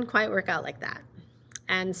 it didn't quite work out like that.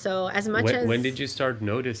 And so as much as... When did you start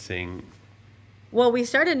noticing? Well, we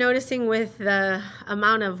started noticing with the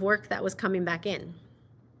amount of work that was coming back in.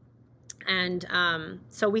 And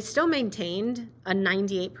so we still maintained a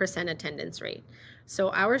 98% attendance rate. So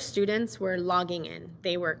our students were logging in.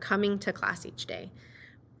 They were coming to class each day.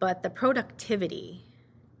 But the productivity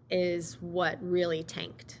is what really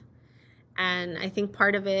tanked. And I think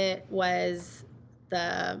part of it was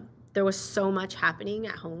there was so much happening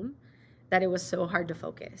at home that it was so hard to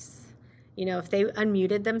focus. If they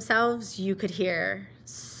unmuted themselves, you could hear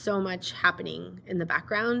so much happening in the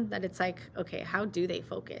background that it's like, okay, how do they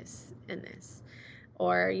focus in this?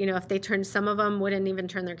 Or, if some of them wouldn't even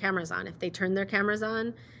turn their cameras on. If they turned their cameras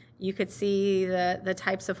on, you could see the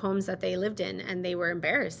types of homes that they lived in, and they were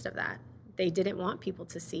embarrassed of that. They didn't want people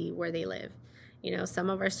to see where they live. Some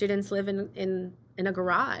of our students live in a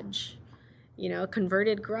garage, a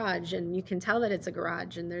converted garage, and you can tell that it's a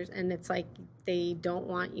garage, and it's like they don't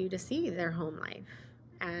want you to see their home life.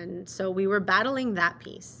 And so we were battling that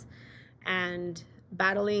piece and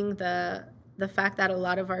battling the fact that a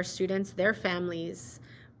lot of our students, their families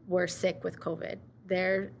were sick with COVID.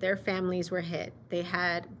 Their families were hit. They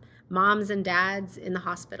had moms and dads in the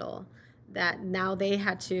hospital that now they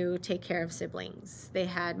had to take care of siblings. They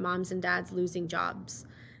had moms and dads losing jobs.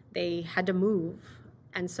 They had to move.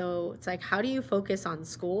 And so it's like, how do you focus on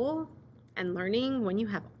school and learning when you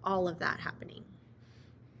have all of that happening?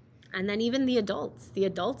 And then even the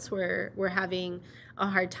adults were having a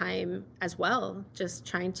hard time as well, just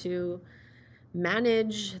trying to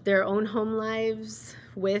manage their own home lives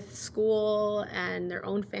with school and their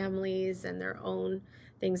own families and their own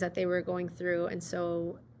things that they were going through. And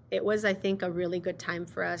so it was, I think, a really good time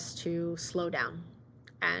for us to slow down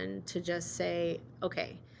and to just say,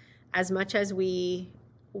 okay, as much as we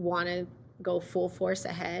want to go full force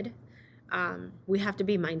ahead, we have to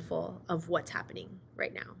be mindful of what's happening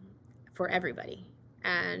right now for everybody.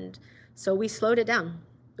 And so we slowed it down.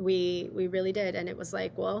 We really did. And it was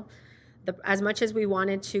like, well, as much as we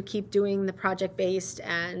wanted to keep doing the project-based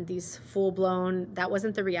and these full-blown, that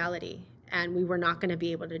wasn't the reality. And we were not going to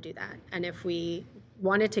be able to do that. And if we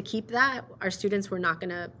wanted to keep that, our students were not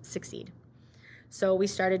going to succeed. So we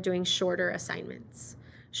started doing shorter assignments,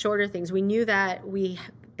 shorter things. We knew that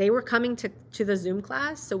they were coming to the Zoom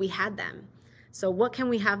class, so we had them. So what can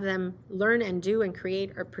we have them learn and do and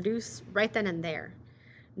create or produce right then and there?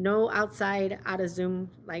 No outside, out of Zoom,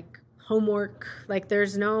 like homework, like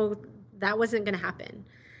that wasn't going to happen.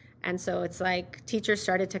 And so it's like teachers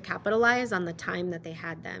started to capitalize on the time that they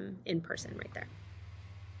had them in person right there.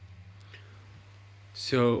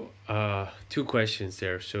 So 2 questions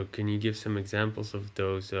there. So can you give some examples of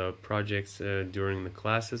those projects during the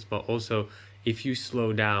classes? But also, if you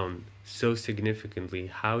slow down so significantly,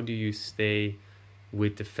 how do you stay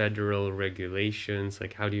with the federal regulations?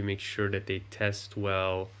 Like, how do you make sure that they test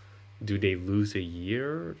well? Do they lose a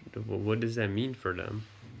year? What does that mean for them?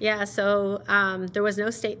 Yeah, so there was no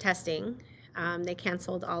state testing. They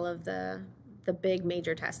canceled all of the big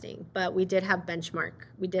major testing, but we did have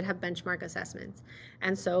benchmark assessments.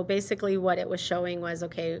 And so basically what it was showing was,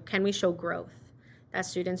 okay, can we show growth? that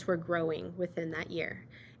students were growing within that year.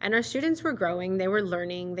 And our students were growing, they were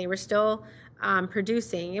learning, they were still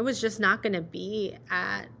producing. It was just not going to be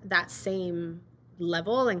at that same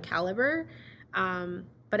level and caliber.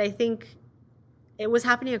 But I think it was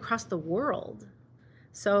happening across the world.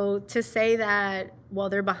 So to say that, well,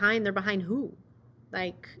 they're behind who?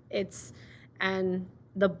 Like it's, and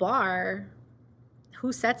the bar,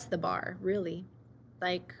 who sets the bar really?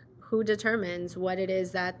 Like who determines what it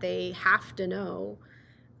is that they have to know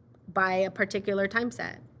by a particular time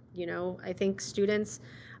set? You know, I think students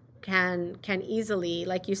can easily,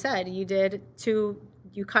 like you said,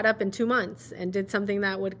 you cut up in 2 months and did something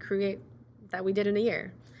that would create that we did in a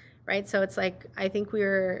year, right? So it's like I think we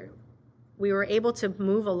were able to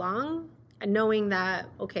move along and knowing that,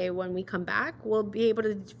 okay, when we come back, we'll be able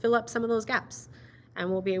to fill up some of those gaps and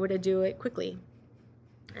we'll be able to do it quickly.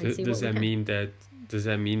 And see Does what we that can. mean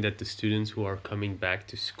that the students who are coming back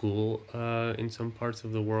to school in some parts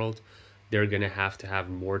of the world, they're gonna have to have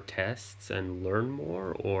more tests and learn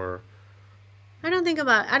more, or I don't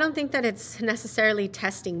think that it's necessarily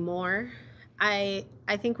testing more. I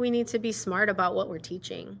think we need to be smart about what we're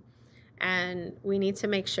teaching. And we need to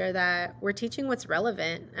make sure that we're teaching what's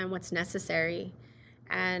relevant and what's necessary.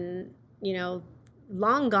 And, you know,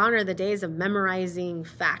 long gone are the days of memorizing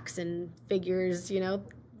facts and figures, you know,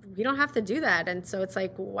 we don't have to do that. And so it's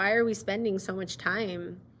like, why are we spending so much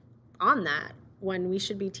time on that when we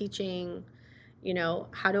should be teaching, you know,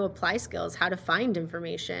 how to apply skills, how to find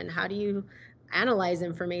information, how do you analyze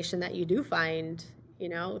information that you do find, you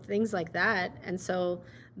know, things like that. And so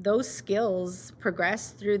those skills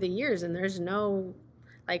progress through the years, and there's no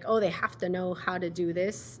like, oh, they have to know how to do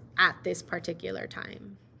this at this particular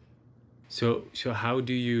time. so how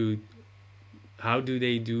do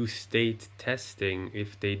they do state testing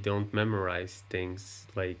if they don't memorize things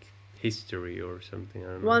like history or something?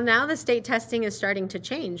 I don't Well, know. now the state testing is starting to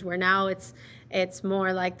change, where now it's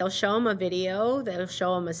more like they'll show them a video, they'll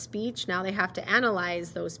show them a speech. Now they have to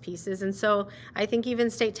analyze those pieces, and so I think even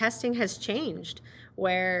state testing has changed,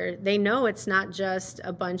 where they know it's not just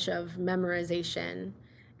a bunch of memorization,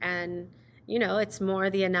 and you know it's more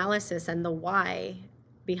the analysis and the why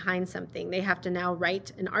behind something. They have to now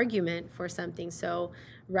write an argument for something. So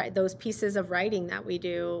those pieces of writing that we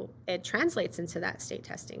do, it translates into that state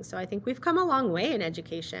testing. So I think we've come a long way in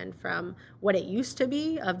education from what it used to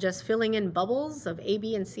be of just filling in bubbles of A,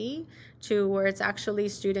 B, and C to where it's actually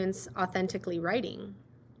students authentically writing.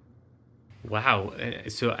 Wow.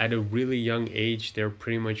 So at a really young age, they're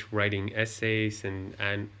pretty much writing essays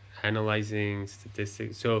and analyzing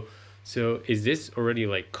statistics. So is this already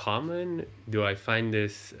like common? Do I find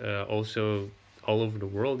this also all over the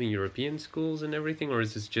world in European schools and everything, or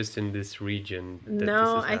is this just in this region that this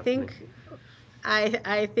No, is happening?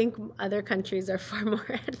 I think other countries are far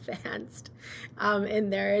more advanced in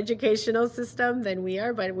their educational system than we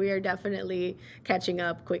are, but we are definitely catching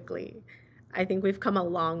up quickly. I think we've come a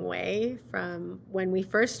long way from when we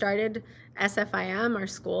first started SFiAM, our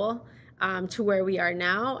school, to where we are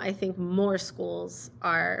now. I think more schools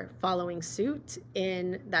are following suit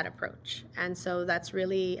in that approach. And so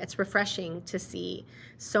it's refreshing to see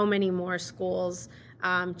so many more schools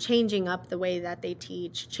changing up the way that they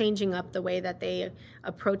teach, changing up the way that they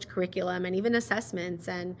approach curriculum and even assessments,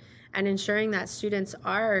 and ensuring that students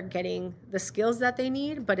are getting the skills that they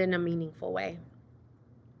need, but in a meaningful way.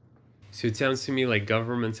 So it sounds to me like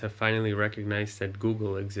governments have finally recognized that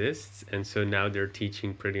Google exists, and so now they're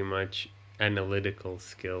teaching pretty much analytical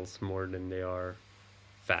skills more than they are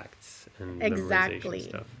facts and memorization Exactly.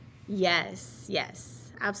 stuff. Yes,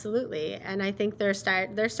 absolutely. And I think they're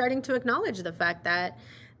starting to acknowledge the fact that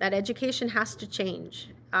education has to change.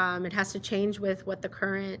 It has to change with what the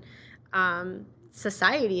current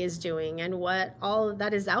society is doing and what all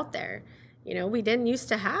that is out there. You know, we didn't used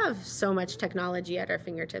to have so much technology at our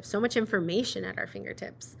fingertips, so much information at our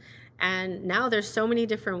fingertips. And now there's so many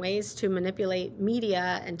different ways to manipulate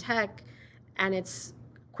media and tech, and it's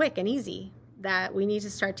quick and easy that we need to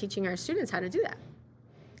start teaching our students how to do that.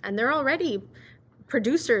 And they're already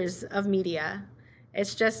producers of media.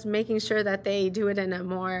 It's just making sure that they do it in a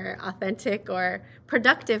more authentic or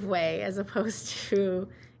productive way as opposed to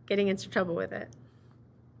getting into trouble with it.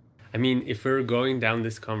 I mean, if we're going down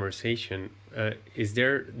this conversation, is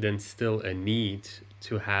there then still a need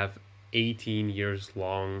to have 18 years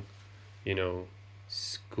long,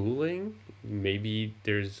 schooling? Maybe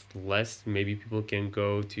there's less, maybe people can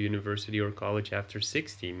go to university or college after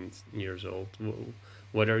 16 years old.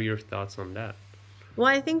 What are your thoughts on that? Well,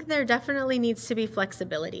 I think there definitely needs to be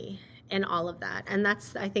flexibility in all of that. And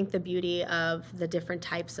that's, I think, the beauty of the different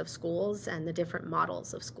types of schools and the different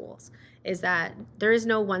models of schools is that there is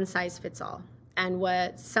no one size fits all. and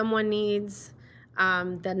what someone needs,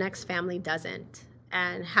 the next family doesn't.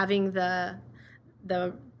 And having the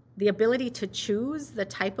the ability to choose the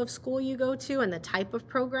type of school you go to and the type of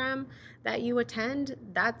program that you attend,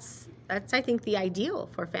 that's I think the ideal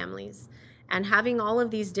for families. And having all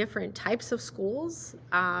of these different types of schools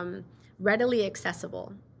readily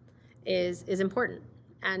accessible is important.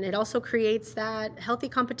 And it also creates that healthy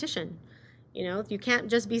competition. You know, you can't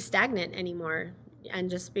just be stagnant anymore and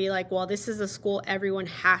just be like, well, this is a school everyone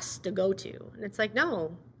has to go to. And it's like,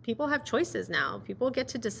 no, people have choices now. People get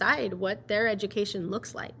to decide what their education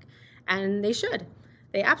looks like. And they should.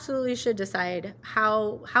 They absolutely should decide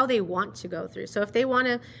how they want to go through. So if they want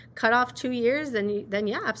to cut off 2 years, then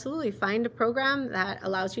yeah, absolutely find a program that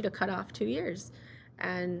allows you to cut off 2 years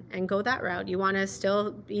and go that route. You want to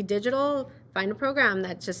still be digital, find a program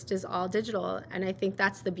that just is all digital. And I think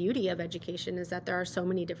that's the beauty of education, is that there are so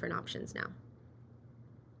many different options now.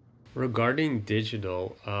 Regarding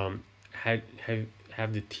digital,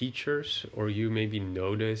 have the teachers or you maybe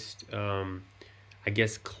noticed, I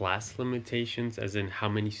guess, class limitations, as in how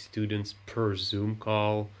many students per Zoom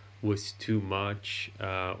call was too much,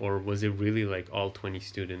 or was it really like all 20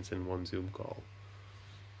 students in one Zoom call?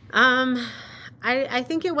 I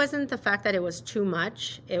think it wasn't the fact that it was too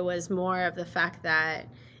much. It was more of the fact that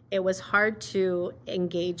it was hard to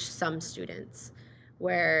engage some students,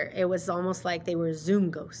 where it was almost like they were Zoom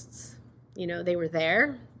ghosts. You know, they were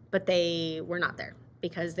there, but they were not there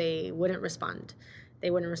because they wouldn't respond. They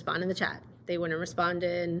wouldn't respond in the chat. They wouldn't respond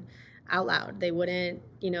out loud. They wouldn't,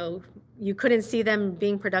 you couldn't see them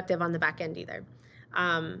being productive on the back end either.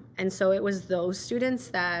 And so it was those students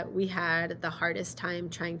that we had the hardest time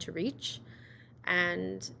trying to reach.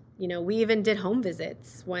 And, we even did home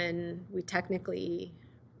visits when we technically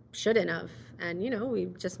shouldn't have. And, we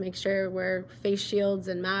just make sure we're face shields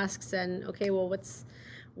and masks and, okay, well,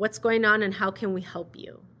 what's going on and how can we help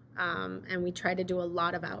you? And we try to do a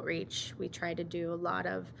lot of outreach. We try to do a lot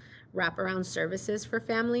of wraparound services for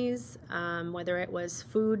families, whether it was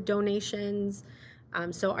food donations.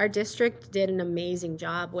 So our district did an amazing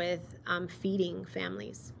job with feeding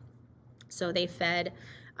families. So they fed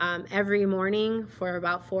every morning for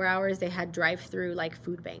about 4 hours. They had drive-through like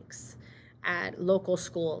food banks at local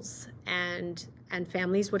schools, and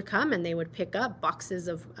families would come and they would pick up boxes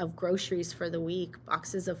of groceries for the week,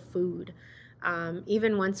 boxes of food.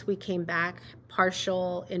 Even once we came back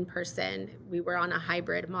partial in person, we were on a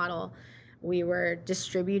hybrid model. We were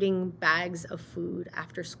distributing bags of food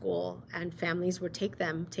after school, and families would take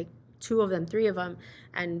 2 of them, 3 of them,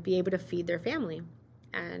 and be able to feed their family.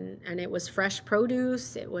 And it was fresh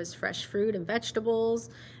produce, it was fresh fruit and vegetables,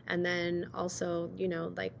 and then also,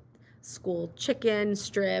 like school chicken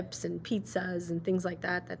strips and pizzas and things like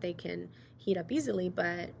that they can heat up easily,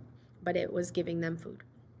 but it was giving them food.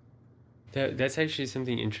 That's actually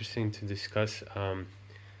something interesting to discuss,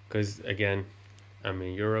 because again, I'm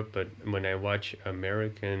in Europe, but when I watch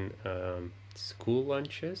American school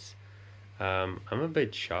lunches, I'm a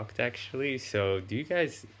bit shocked actually. So do you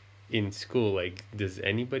guys in school, like, does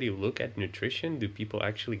anybody look at nutrition? Do people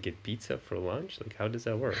actually get pizza for lunch? Like, how does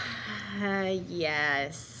that work?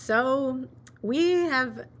 Yes. So we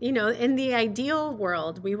have, in the ideal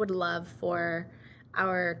world, we would love for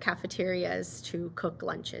our cafeterias to cook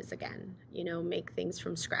lunches again, make things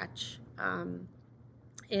from scratch.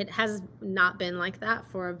 It has not been like that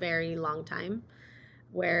for a very long time,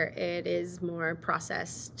 where it is more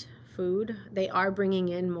processed food. They are bringing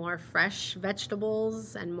in more fresh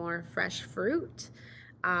vegetables and more fresh fruit,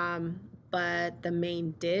 but the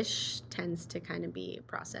main dish tends to kind of be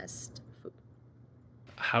processed food.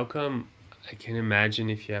 How come? I can imagine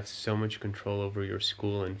if you have so much control over your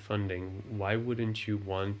school and funding, why wouldn't you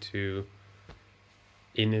want to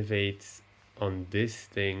innovate on this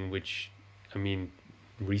thing, which, I mean,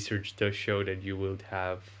 research does show that you will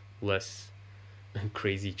have less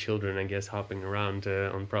crazy children, I guess, hopping around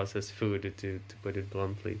on processed food, to put it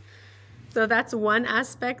bluntly. So that's one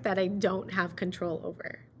aspect that I don't have control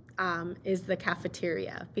over, is the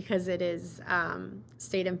cafeteria, because it is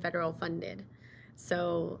state and federal funded.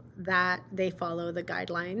 So that they follow the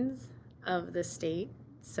guidelines of the state.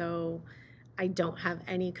 So I don't have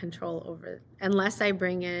any control over it, unless I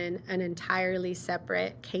bring in an entirely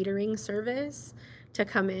separate catering service to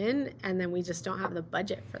come in, and then we just don't have the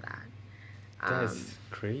budget for that. That's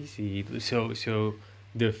crazy. So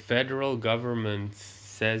the federal government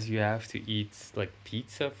says you have to eat like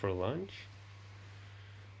pizza for lunch?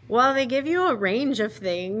 Well, they give you a range of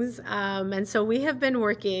things. And so we have been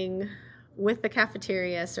working with the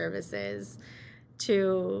cafeteria services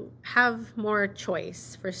to have more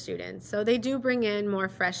choice for students. So they do bring in more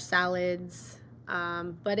fresh salads,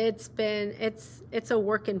 But it's a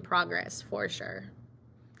work in progress for sure.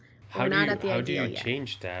 We're How do not you at the how do ideal you yet.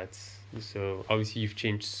 change that? So obviously you've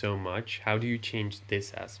changed so much. How do you change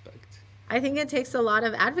this aspect? I think it takes a lot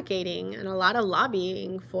of advocating and a lot of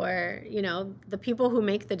lobbying for, the people who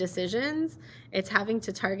make the decisions. It's having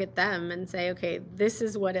to target them and say, okay, this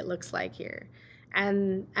is what it looks like here.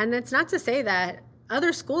 And it's not to say that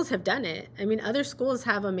other schools have done it. I mean, other schools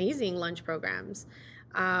have amazing lunch programs.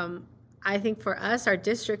 Um, I think for us, our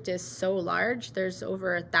district is so large. There's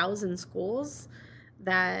over 1,000 schools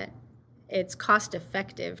that it's cost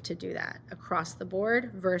effective to do that across the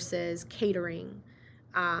board versus catering.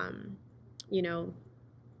 Um, you know,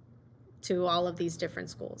 to all of these different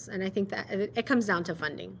schools. And I think that it comes down to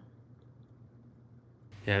funding.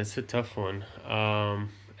 Yeah, it's a tough one.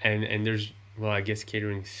 And there's, well, I guess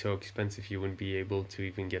catering is so expensive you wouldn't be able to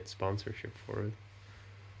even get sponsorship for it.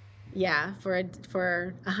 Yeah,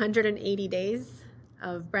 for 180 days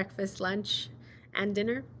of breakfast, lunch, and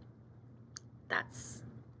dinner, that's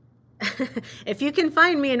if you can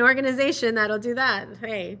find me an organization that'll do that,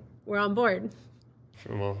 hey, we're on board.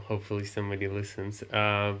 Well, hopefully somebody listens.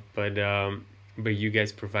 But you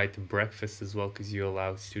guys provide the breakfast as well because you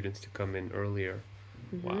allow students to come in earlier.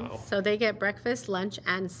 Wow. So they get breakfast, lunch,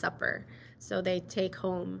 and supper. So they take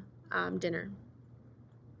home dinner.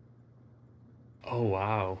 Oh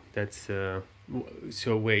wow, that's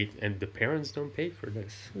so wait, and the parents don't pay for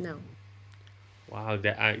this. No. Wow,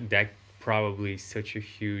 that probably such a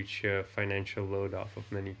huge financial load off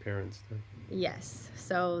of many parents then. Yes.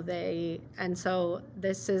 So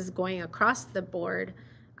this is going across the board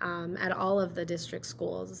at all of the district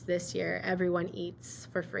schools this year. Everyone eats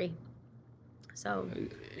for free. So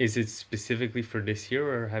Is it specifically for this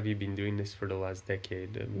year, or have you been doing this for the last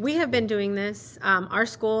decade? we have been doing this. Our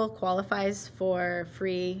school qualifies for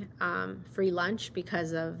free lunch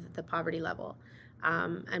because of the poverty level,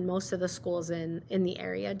 and most of the schools in the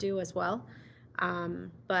area do as well.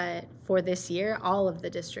 But for this year, all of the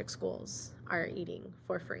district schools are eating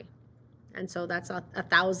for free, and so that's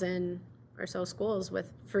 1,000 or so schools with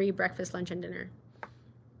free breakfast, lunch, and dinner.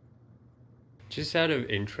 Just out of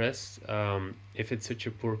interest, if it's such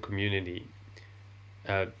a poor community,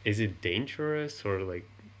 is it dangerous or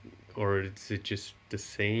is it just the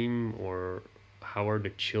same, or how are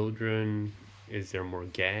the children? Is there more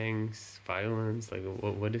gangs, violence? Like,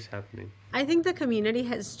 what is happening? I think the community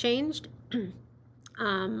has changed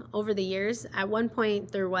over the years. At one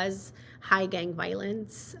point, there was high gang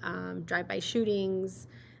violence, drive-by shootings,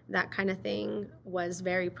 that kind of thing was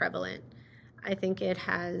very prevalent. I think it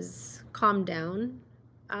has calmed down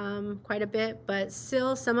quite a bit, but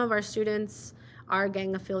still some of our students are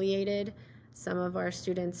gang affiliated. Some of our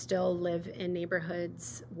students still live in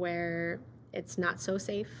neighborhoods where it's not so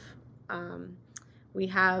safe. We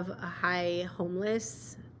have a high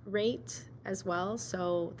homeless rate as well,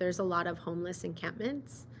 so there's a lot of homeless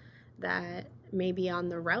encampments that may be on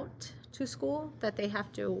the route to school that they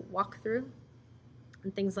have to walk through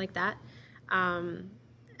and things like that.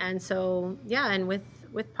 And so, yeah, and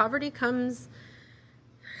with poverty comes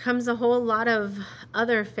a whole lot of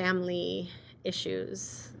other family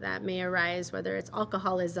issues that may arise, whether it's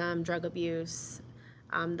alcoholism, drug abuse,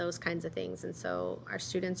 those kinds of things. And so our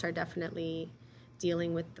students are definitely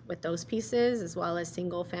dealing with those pieces, as well as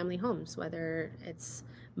single family homes, whether it's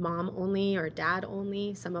mom only or dad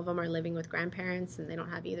only. Some of them are living with grandparents and they don't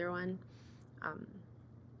have either one.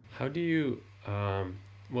 How do you,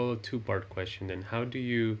 well, a two-part question then. How do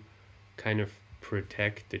you kind of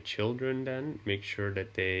protect the children then? Make sure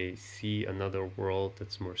that they see another world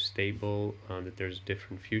that's more stable, that there's a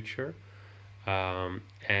different future.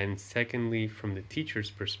 And secondly, from the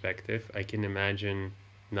teacher's perspective, I can imagine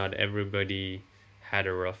not everybody had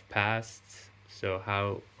a rough past. So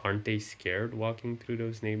how aren't they scared walking through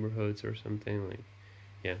those neighborhoods or something like,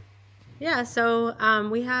 yeah. Yeah, so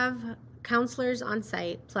we have counselors on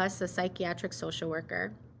site plus a psychiatric social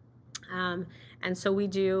worker. And so we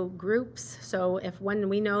do groups. So when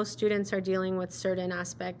we know students are dealing with certain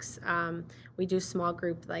aspects, we do small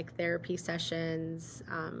group like therapy sessions.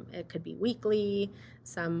 It could be weekly.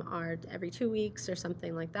 Some are every 2 weeks or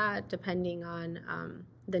something like that, depending on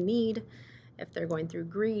the need. If they're going through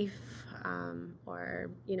grief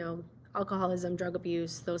or alcoholism, drug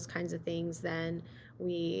abuse, those kinds of things, then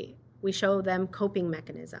we show them coping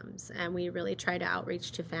mechanisms, and we really try to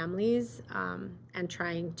outreach to families and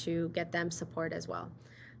trying to get them support as well.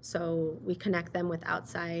 So we connect them with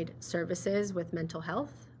outside services with mental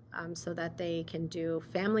health so that they can do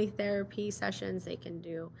family therapy sessions, they can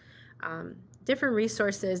do different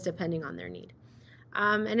resources depending on their need.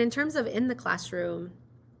 And in terms of in the classroom,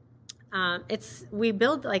 It's we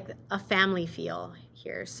build like a family feel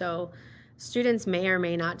here. So students may or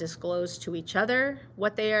may not disclose to each other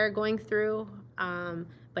what they are going through,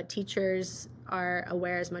 but teachers are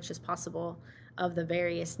aware as much as possible of the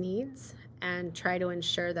various needs and try to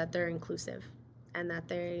ensure that they're inclusive and that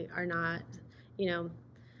they are not, you know,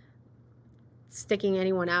 sticking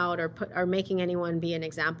anyone out or making anyone be an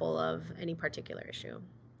example of any particular issue.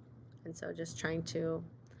 And so just trying to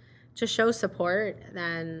show support,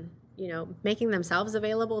 then, you know, making themselves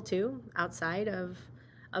available too outside of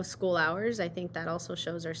school hours. I think that also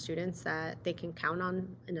shows our students that they can count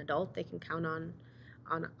on an adult, they can count on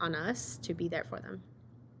us to be there for them.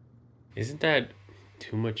 Isn't that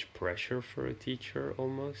too much pressure for a teacher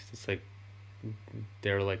almost? It's like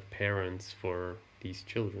they're like parents for these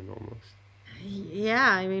children almost. Yeah,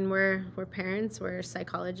 I mean, we're parents, we're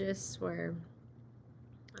psychologists,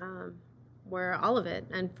 um, we're all of it,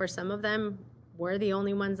 and for some of them, we're the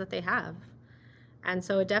only ones that they have, and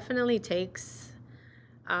so it definitely takes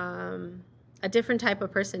a different type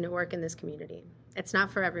of person to work in this community. It's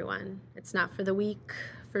not for everyone. It's not for the weak,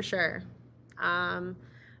 for sure.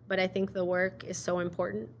 But I think the work is so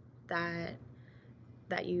important that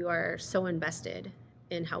you are so invested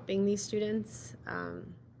in helping these students.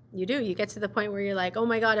 You get to the point where you're like, oh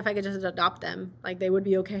my God, if I could just adopt them, like they would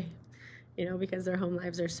be okay, you know, because their home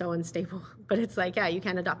lives are so unstable. But it's like, yeah, you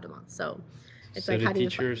can't adopt them all. So it's So like, how do you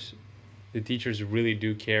the teachers really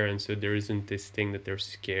do care, and so there isn't this thing that they're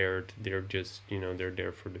scared. They're just, they're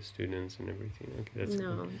there for the students and everything. Okay, that's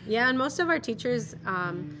No. cool. Yeah, and most of our teachers,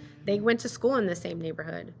 they went to school in the same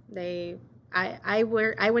neighborhood. I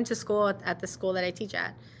went to school at the school that I teach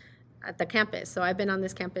at the campus. So I've been on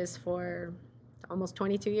this campus for almost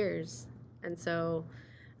 22 years. And so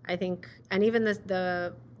I think, and even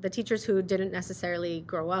the teachers who didn't necessarily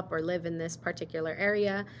grow up or live in this particular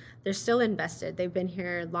area, they're still invested. They've been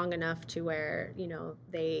here long enough to where, you know,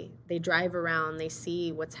 they drive around, they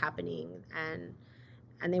see what's happening,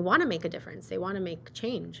 and they want to make a difference. They want to make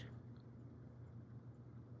change.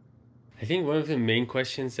 I think one of the main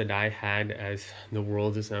questions that I had as the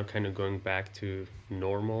world is now kind of going back to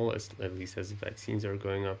normal, at least as the vaccines are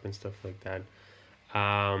going up and stuff like that,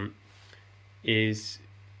 is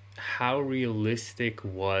how realistic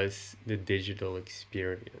was the digital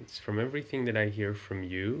experience? From everything that I hear from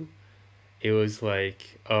you, it was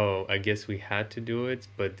like, oh, I guess we had to do it,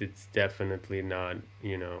 but it's definitely not,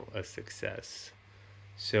 a success.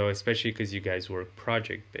 So, especially because you guys work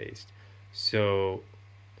project based. So,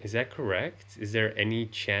 is that correct? Is there any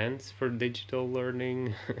chance for digital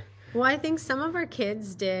learning? Well, I think some of our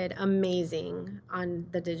kids did amazing on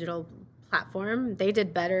the digital platform. They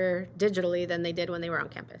did better digitally than they did when they were on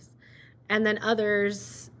campus. And then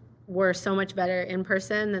others were so much better in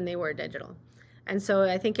person than they were digital. And so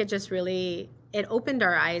I think it just really, it opened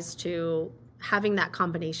our eyes to having that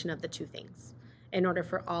combination of the two things in order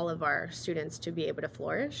for all of our students to be able to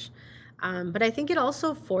flourish. But I think it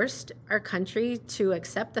also forced our country to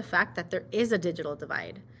accept the fact that there is a digital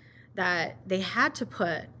divide, that they had to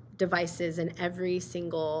put devices in every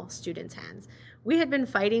single student's hands. We had been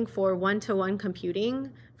fighting for one-to-one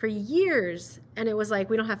computing for years, and it was like,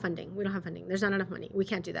 we don't have funding. There's not enough money. We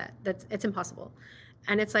can't do that. It's impossible.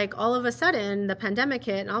 And it's like all of a sudden the pandemic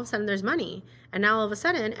hit, and all of a sudden there's money. And now all of a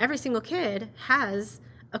sudden every single kid has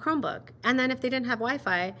a Chromebook. And then if they didn't have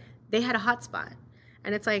Wi-Fi, they had a hotspot.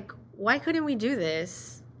 And it's like, why couldn't we do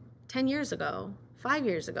this 10 years ago, 5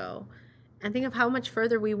 years ago? And think of how much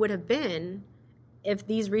further we would have been if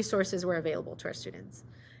these resources were available to our students.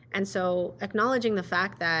 And so acknowledging the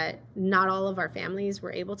fact that not all of our families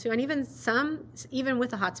were able to, and even some, even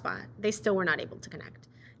with a hotspot, they still were not able to connect.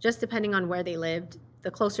 Just depending on where they lived,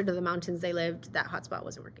 the closer to the mountains they lived, that hotspot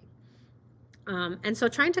wasn't working. And so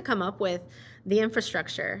trying to come up with the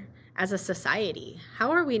infrastructure as a society,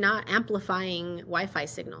 how are we not amplifying Wi-Fi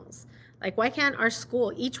signals? Like, why can't our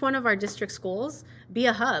school, each one of our district schools, be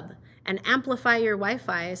a hub and amplify your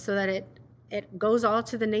Wi-Fi so that it goes all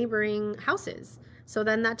to the neighboring houses? So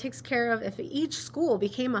then that takes care of, if each school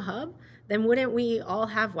became a hub, then wouldn't we all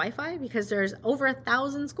have Wi-Fi? Because there's over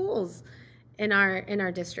 1,000 schools in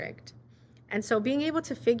our district. And so being able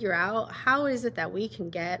to figure out how is it that we can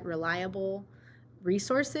get reliable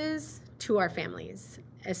resources to our families,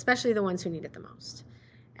 especially the ones who need it the most.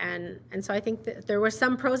 And so I think that there were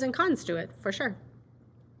some pros and cons to it, for sure.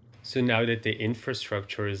 So now that the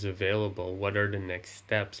infrastructure is available, what are the next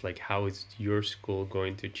steps? Like, how is your school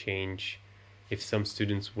going to change if some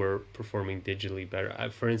students were performing digitally better?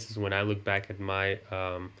 For instance, when I look back at my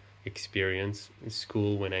experience in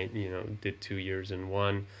school, when I did 2 years in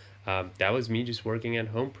one, that was me just working at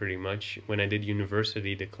home pretty much. When I did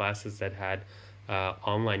university, the classes that had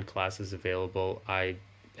online classes available, I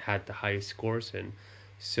had the highest scores in.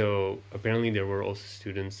 So apparently there were also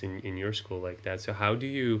students in your school like that. So how do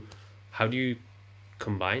you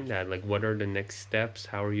combine that? Like, what are the next steps?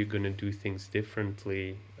 How are you going to do things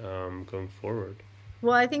differently going forward?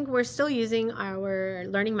 Well, I think we're still using our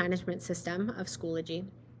learning management system of Schoology.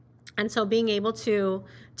 And so being able to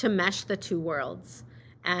mesh the two worlds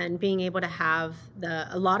and being able to have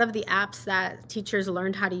a lot of the apps that teachers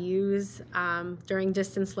learned how to use during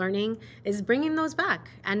distance learning is bringing those back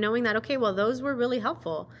and knowing that, okay, well, those were really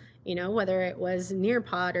helpful, whether it was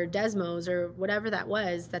Nearpod or Desmos or whatever that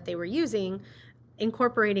was that they were using,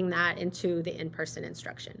 incorporating that into the in-person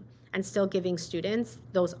instruction and still giving students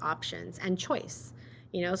those options and choice.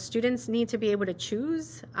 Students need to be able to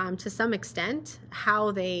choose to some extent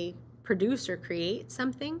how they produce or create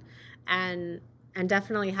something, and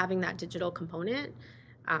definitely having that digital component.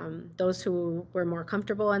 Those who were more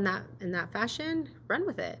comfortable in that fashion, run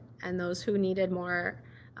with it, and those who needed more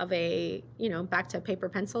of a back to paper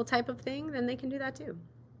pencil type of thing, then they can do that too.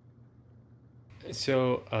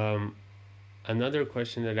 So another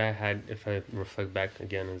question that I had, if I reflect back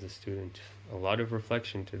again as a student, a lot of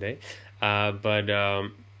reflection today,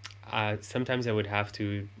 but sometimes I would have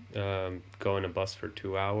to go on a bus for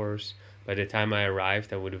 2 hours. By the time I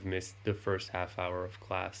arrived, I would have missed the first half hour of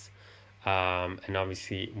class. And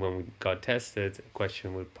obviously, when we got tested, a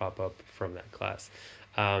question would pop up from that class.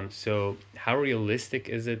 So how realistic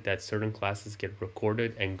is it that certain classes get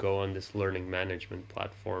recorded and go on this learning management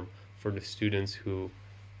platform for the students who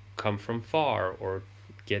come from far or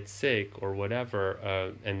get sick or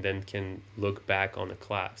whatever, and then can look back on a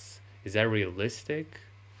class? Is that realistic?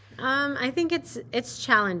 I think it's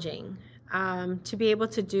challenging to be able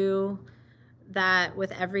to do that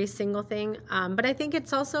with every single thing. But I think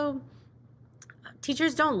it's also,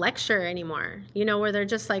 teachers don't lecture anymore, where they're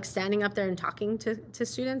just like standing up there and talking to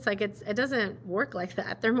students. Like it doesn't work like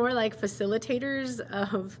that. They're more like facilitators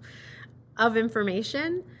of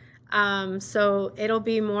information. So it'll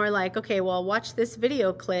be more like, okay, well, watch this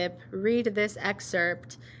video clip, read this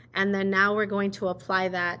excerpt, and then now we're going to apply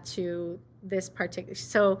that to this particular.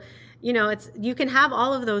 So, you can have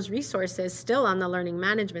all of those resources still on the learning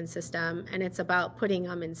management system, and it's about putting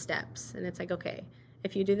them in steps. And it's like, okay,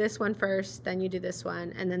 if you do this one first, then you do this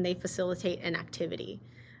one, and then they facilitate an activity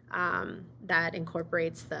that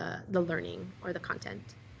incorporates the learning or the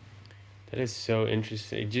content. That is so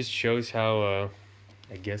interesting. It just shows how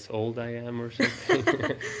I guess old I am or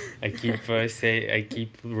something. I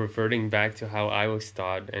keep reverting back to how I was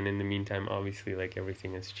taught, and in the meantime, obviously, like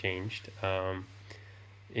everything has changed.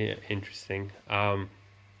 Yeah, interesting.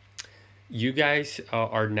 You guys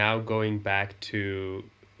are now going back to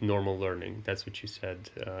normal learning. That's what you said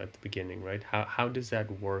at the beginning, right? How does that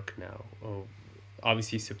work now? Oh,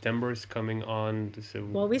 obviously September is coming on. So,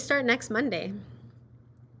 Well, we start next Monday.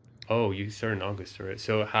 oh, you start in August, right?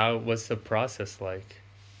 So what's the process like?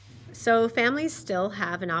 So families still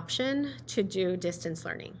have an option to do distance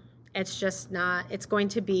learning. It's just not, it's going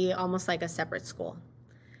to be almost like a separate school.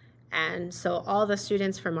 And so all the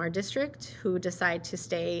students from our district who decide to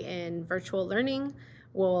stay in virtual learning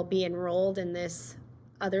will be enrolled in this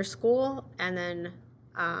other school, and then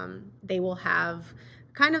they will have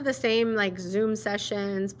kind of the same like Zoom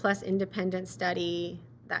sessions plus independent study,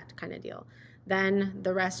 that kind of deal. Then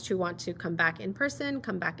the rest who want to come back in person,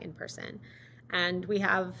 come back in person. And we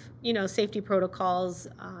have, safety protocols,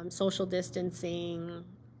 social distancing,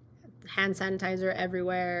 hand sanitizer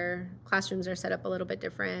everywhere. Classrooms are set up a little bit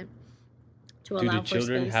different to Do the allow for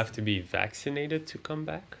children space. have to be vaccinated to come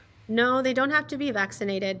back? No, they don't have to be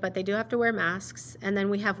vaccinated, but they do have to wear masks. And then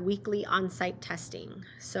we have weekly on-site testing.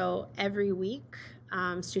 So every week,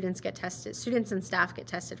 students get tested. Students and staff get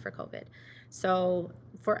tested for COVID. So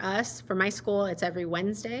for us, for my school, it's every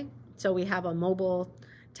Wednesday. So we have a mobile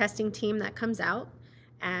testing team that comes out,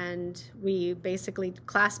 and we basically,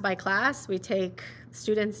 class by class, we take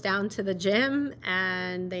students down to the gym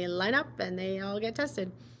and they line up and they all get tested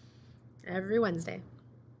every Wednesday.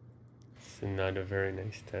 It's not a very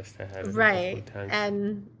nice test. I had it a couple Right. of times.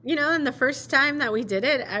 And, and the first time that we did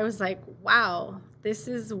it, I was like, wow, this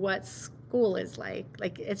is what school is like.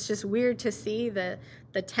 Like, it's just weird to see the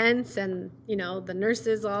tents and, the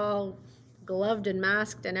nurses all gloved and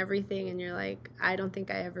masked and everything. And you're like, I don't think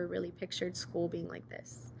I ever really pictured school being like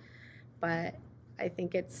this. But I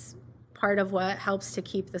think it's part of what helps to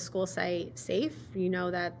keep the school site safe.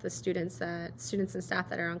 That the students and staff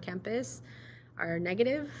that are on campus are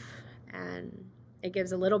negative, and it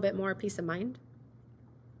gives a little bit more peace of mind.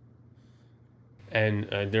 And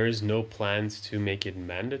there is no plans to make it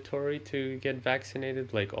mandatory to get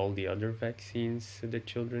vaccinated, like all the other vaccines that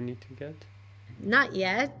children need to get? Not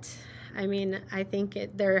yet. I mean, I think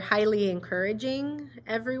they're highly encouraging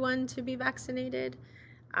everyone to be vaccinated,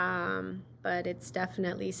 but it's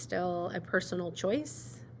definitely still a personal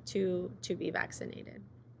choice to be vaccinated.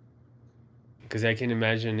 Because I can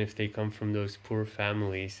imagine if they come from those poor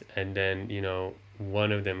families and then,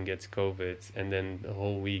 one of them gets COVID and then the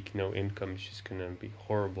whole week no income is just gonna be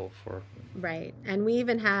horrible for. Right. And we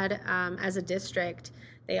even had, as a district,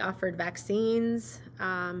 they offered vaccines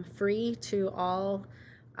free to all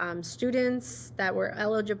students that were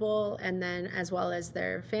eligible, and then as well as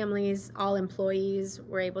their families, all employees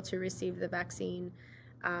were able to receive the vaccine.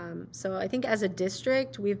 So I think as a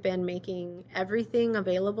district, we've been making everything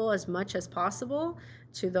available as much as possible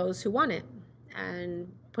to those who want it and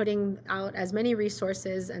putting out as many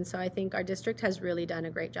resources. And so I think our district has really done a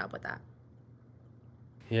great job with that.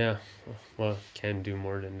 Yeah, well, can do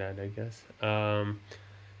more than that, I guess.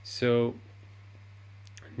 So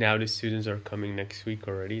now the students are coming next week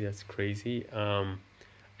already. That's crazy. And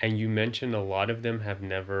you mentioned a lot of them have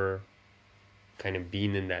never kind of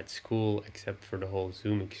been in that school except for the whole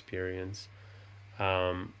Zoom experience.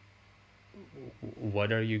 Um,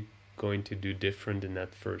 what are you going to do different in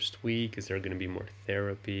that first week? Is there going to be more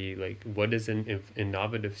therapy? Like, what does an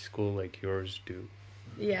innovative school like yours do?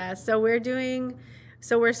 Yeah, so we're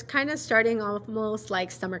kind of starting almost like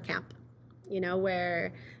summer camp,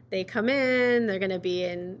 where they come in, they're going to be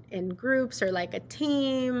in groups or like a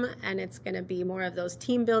team, and it's going to be more of those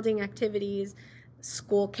team building activities,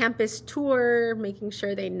 school campus tour, making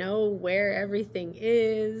sure they know where everything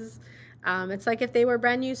is. It's like if they were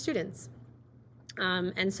brand new students.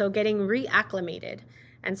 And so getting reacclimated.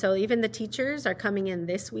 And so even the teachers are coming in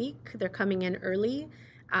this week, they're coming in early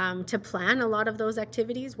to plan a lot of those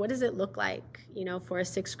activities. What does it look like, for a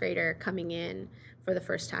sixth grader coming in for the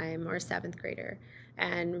first time, or a seventh grader?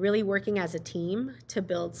 And really working as a team to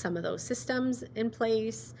build some of those systems in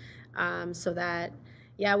place, so that,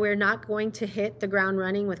 yeah, we're not going to hit the ground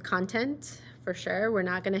running with content, for sure. We're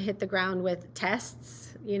not going to hit the ground with tests,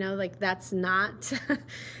 like that's not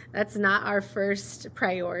that's not our first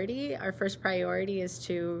priority. Our first priority is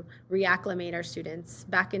to reacclimate our students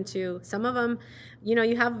back into, some of them,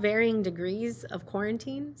 you have varying degrees of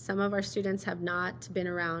quarantine. Some of our students have not been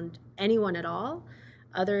around anyone at all.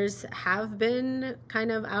 Others have been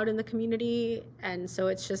kind of out in the community, and so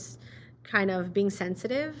it's just kind of being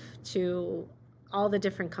sensitive to all the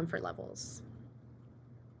different comfort levels.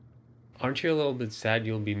 Aren't you a little bit sad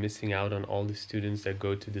you'll be missing out on all the students that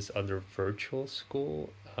go to this other virtual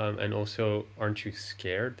school? And also, aren't you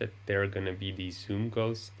scared that there are going to be these Zoom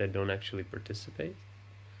ghosts that don't actually participate?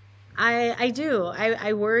 I do.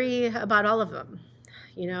 I worry about all of them.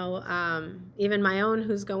 Even my own,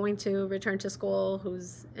 who's going to return to school,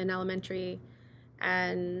 who's in elementary.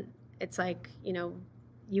 And it's like,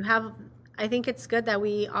 you have, I think it's good that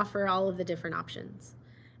we offer all of the different options.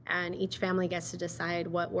 And each family gets to decide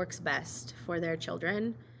what works best for their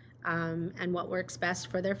children, and what works best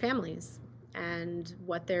for their families, and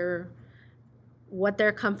what their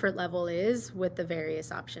comfort level is with the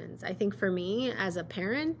various options. I think for me as a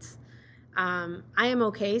parent, I am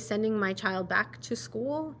okay sending my child back to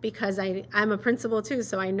school because I'm a principal too,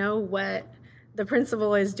 so I know what the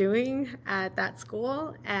principal is doing at that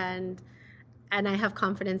school, and I have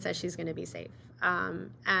confidence that she's going to be safe.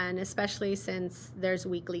 And especially since there's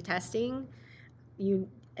weekly testing,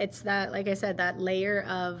 it's that, like I said, that layer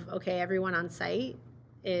of, okay, everyone on site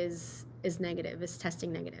is negative, is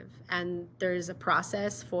testing negative, and there's a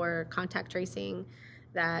process for contact tracing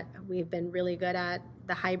that we've been really good at.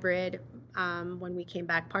 The hybrid, when we came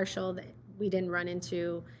back partial, we didn't run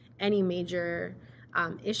into any major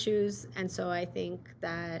issues, and so I think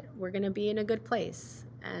that we're going to be in a good place.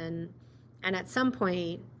 And at some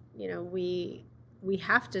point, we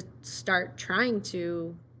have to start trying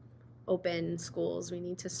to open schools. We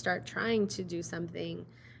need to start trying to do something.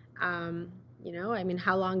 I mean,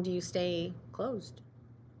 how long do you stay closed?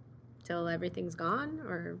 Till everything's gone,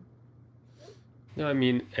 or? No, I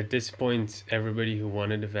mean, at this point, everybody who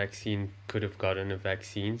wanted a vaccine could have gotten a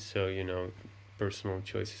vaccine. So, personal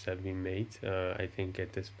choices have been made. I think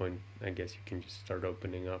at this point, I guess you can just start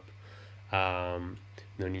opening up.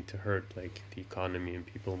 No need to hurt like the economy and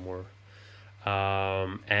people more.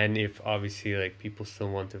 And if obviously like people still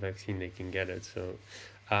want the vaccine, they can get it. So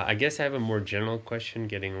I guess I have a more general question,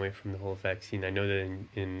 getting away from the whole vaccine. I know that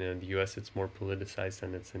in the US it's more politicized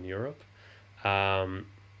than it's in Europe. Um,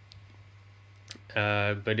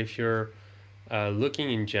 but if you're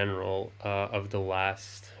looking in general of the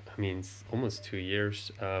last, I mean, it's almost 2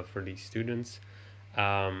 years for these students,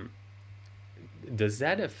 does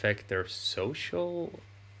that affect their social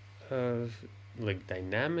uh, like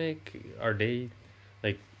dynamic? Are they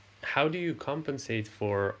like, how do you compensate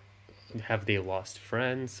for, have they lost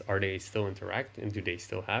friends? Are they still interacting? Do they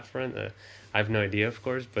still have friends? I have no idea, of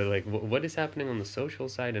course, but like, what is happening on the social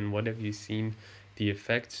side, and what have you seen the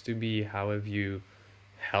effects to be? How have you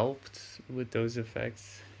helped with those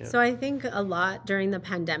effects? Yeah. So I think a lot during the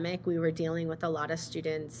pandemic, we were dealing with a lot of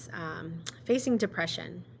students facing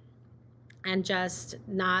depression and just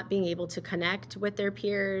not being able to connect with their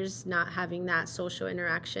peers, not having that social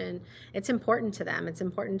interaction. It's important to them. It's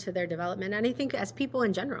important to their development. And I think as people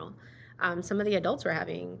in general, some of the adults were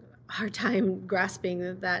having a hard time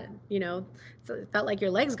grasping that, it felt like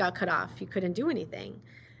your legs got cut off. You couldn't do anything.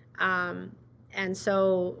 And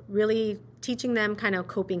so really teaching them kind of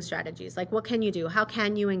coping strategies, like what can you do? How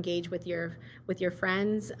can you engage with your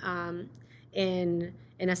friends in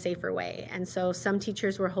a safer way? And so some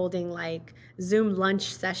teachers were holding like Zoom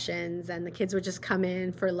lunch sessions, and the kids would just come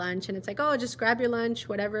in for lunch, and it's like, oh, just grab your lunch,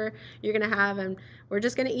 whatever you're gonna have, and we're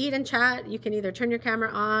just gonna eat and chat. You can either turn your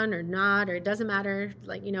camera on or not, or it doesn't matter.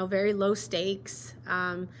 Like, very low stakes.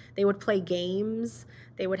 They would play games.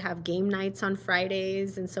 They would have game nights on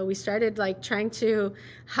Fridays. And so we started like trying to,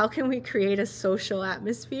 how can we create a social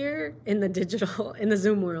atmosphere in the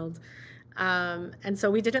Zoom world? And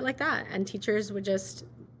so we did it like that. And teachers would just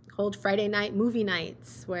hold Friday night movie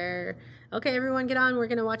nights where, okay, everyone get on, we're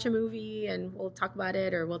going to watch a movie and we'll talk about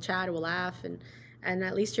it, or we'll chat, or we'll laugh. And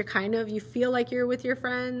at least you feel like you're with your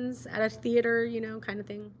friends at a theater, kind of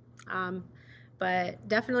thing. But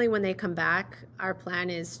definitely when they come back, our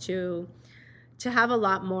plan is to have a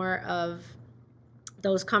lot more of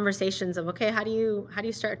those conversations of, okay, how do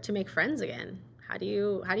you start to make friends again? How do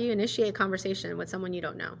you initiate conversation with someone you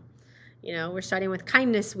don't know? We're starting with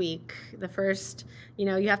kindness week. The first, you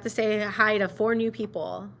have to say hi to 4 new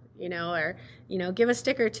people, or, give a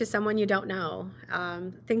sticker to someone you don't know,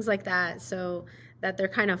 things like that. So that they're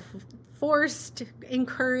kind of forced,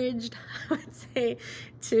 encouraged, I would say,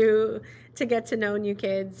 to get to know new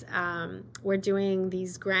kids. We're doing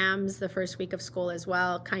these grams the first week of school as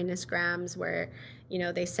well, kindness grams, where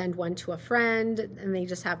they send one to a friend and they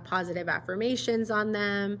just have positive affirmations on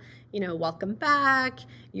them. Welcome back,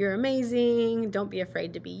 you're amazing, don't be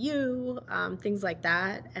afraid to be you, things like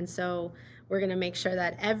that. And so we're going to make sure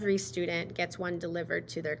that every student gets one delivered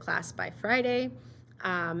to their class by Friday.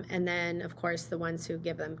 And then, of course, the ones who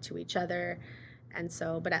give them to each other. And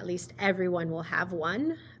so, but at least everyone will have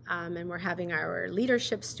one. And we're having our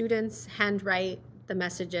leadership students handwrite the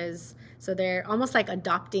messages. So they're almost like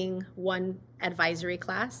adopting one advisory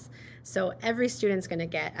class. So every student's going to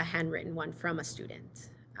get a handwritten one from a student.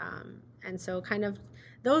 And so kind of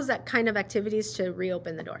those kind of activities to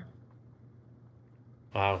reopen the door.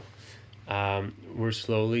 Wow. We're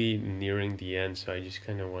slowly nearing the end, so I just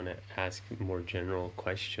kind of want to ask more general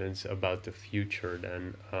questions about the future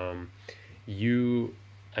then. You,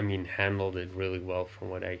 handled it really well from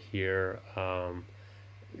what I hear.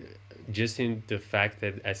 Just in the fact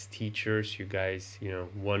that as teachers, you guys,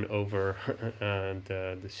 won over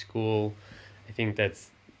the school. I think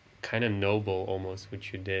that's kind of noble almost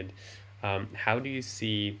what you did. How do you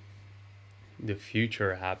see the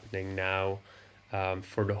future happening now?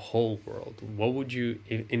 For the whole world, what would you,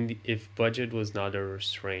 if budget was not a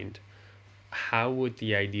restraint, how would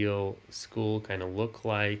the ideal school kind of look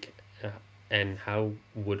like, and how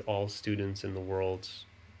would all students in the world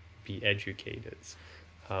be educated?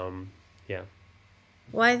 Yeah.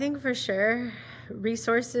 Well, I think for sure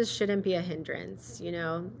resources shouldn't be a hindrance.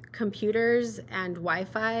 Computers and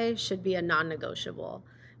Wi-Fi should be a non-negotiable,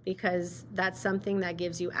 because that's something that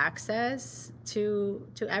gives you access to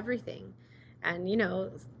everything. And,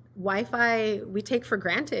 Wi-Fi we take for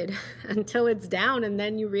granted until it's down, and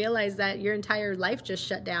then you realize that your entire life just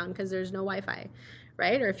shut down because there's no Wi-Fi,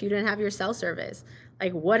 right? Or if you didn't have your cell service,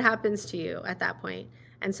 like what happens to you at that point?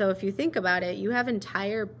 And so if you think about it, you have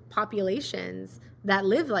entire populations that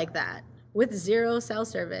live like that, with zero cell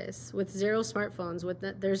service, with zero smartphones,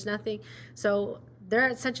 there's nothing. So they're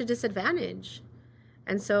at such a disadvantage.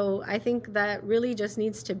 And so I think that really just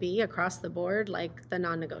needs to be across the board, like the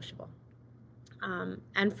non-negotiable.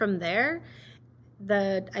 And from there,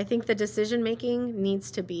 I think the decision making needs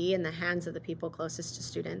to be in the hands of the people closest to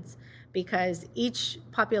students, because each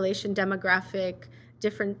population demographic,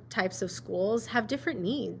 different types of schools have different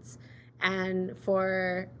needs. And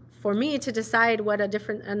for me to decide what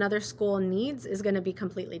another school needs is going to be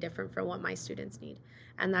completely different from what my students need.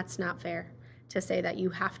 And that's not fair to say that you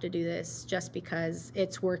have to do this just because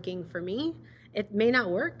it's working for me. It may not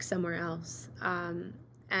work somewhere else.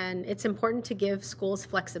 And it's important to give schools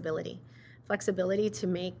flexibility to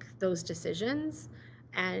make those decisions.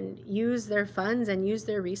 and use their funds and use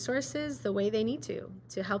their resources the way they need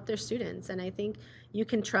to help their students. And I think you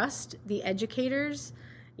can trust the educators.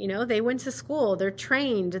 They went to school, they're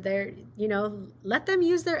trained, let them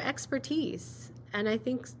use their expertise. And I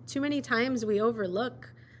think too many times we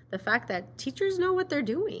overlook the fact that teachers know what they're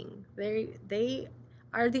doing. They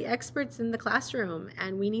are the experts in the classroom,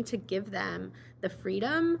 and we need to give them the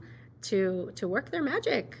freedom to work their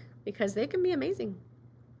magic, because they can be amazing.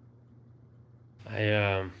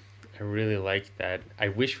 I really like that. I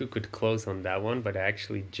wish we could close on that one, but I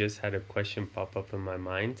actually just had a question pop up in my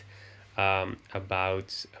mind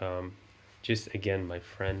about just again my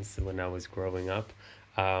friends when I was growing up.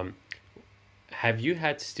 Have you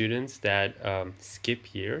had students that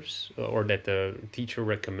skip years, or that the teacher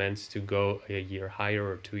recommends to go a year higher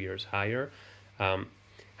or 2 years higher?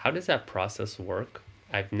 How does that process work?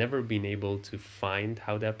 I've never been able to find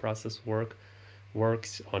how that process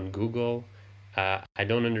works on Google. I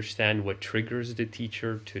don't understand what triggers the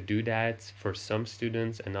teacher to do that for some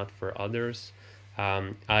students and not for others.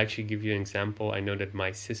 I'll actually give you an example. I know that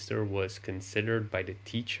my sister was considered by the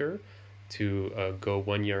teacher to go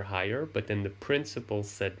 1 year higher, but then the principal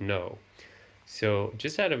said no. So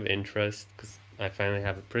just out of interest, because I finally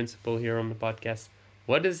have a principal here on the podcast,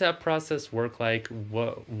 what does that process work like?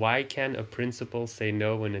 Why can a principal say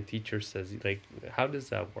no when a teacher says, like, how does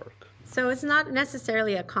that work? So it's not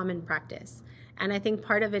necessarily a common practice. And I think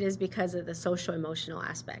part of it is because of the social emotional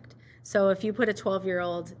aspect. So if you put a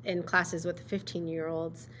 12-year-old in classes with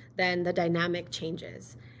 15-year-olds, then the dynamic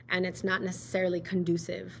changes. And it's not necessarily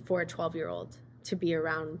conducive for a 12-year-old to be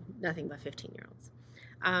around nothing but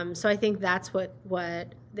 15-year-olds. So I think that's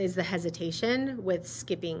what is the hesitation with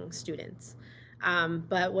skipping students.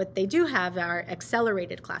 But what they do have are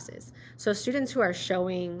accelerated classes. So students who are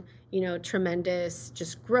showing, tremendous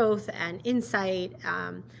just growth and insight,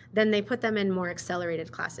 then they put them in more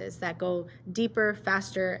accelerated classes that go deeper,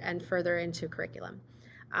 faster, and further into curriculum.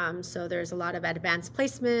 So there's a lot of advanced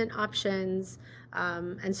placement options.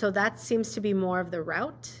 And so that seems to be more of the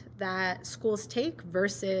route that schools take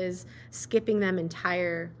versus skipping them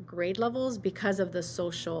entire grade levels because of the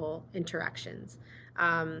social interactions.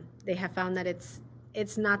 They have found that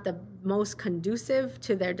it's not the most conducive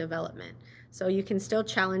to their development. So you can still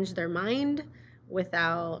challenge their mind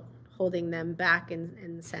without holding them back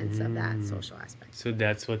in the sense of that social aspect. So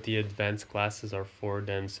that's what the advanced classes are for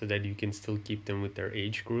then, so that you can still keep them with their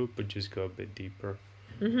age group, but just go a bit deeper.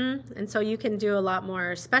 And so you can do a lot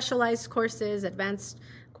more specialized courses, advanced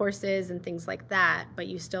courses, and things like that, but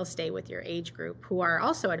you still stay with your age group who are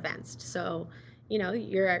also advanced. So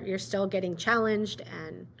you're still getting challenged,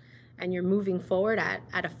 and you're moving forward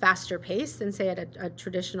at a faster pace than, say, at a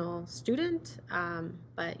traditional student,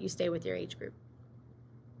 but you stay with your age group.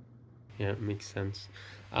 Yeah, it makes sense.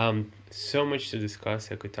 So much to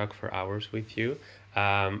discuss. I could talk for hours with you.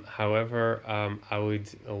 However, I would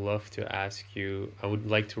love to ask you, I would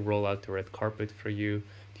like to roll out the red carpet for you.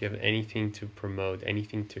 Do you have anything to promote,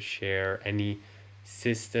 anything to share, any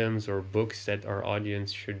systems or books that our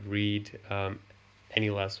audience should read? Any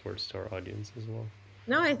last words to our audience as well?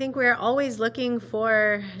 No, I think we're always looking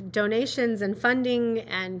for donations and funding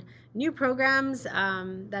and new programs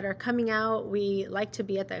that are coming out. We like to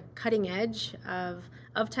be at the cutting edge of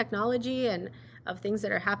technology and of things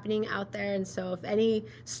that are happening out there. And so if any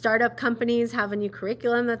startup companies have a new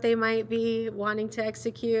curriculum that they might be wanting to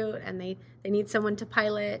execute and they need someone to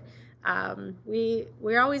pilot,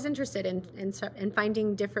 we're always interested in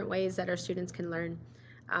finding different ways that our students can learn,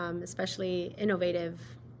 especially innovative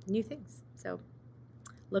new things. So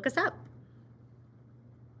look us up.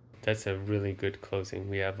 That's a really good closing.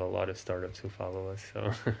 We have a lot of startups who follow us.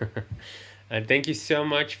 So and thank you so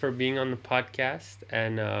much for being on the podcast.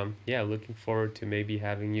 And looking forward to maybe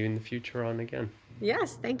having you in the future on again.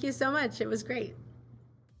 Yes, thank you so much. It was great.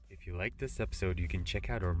 If you liked this episode, you can check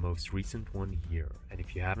out our most recent one here. And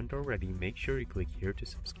if you haven't already, make sure you click here to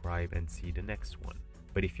subscribe and see the next one.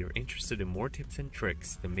 But if you're interested in more tips and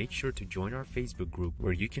tricks, then make sure to join our Facebook group,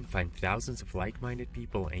 where you can find thousands of like-minded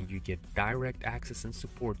people and you get direct access and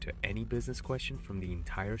support to any business question from the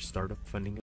entire startup funding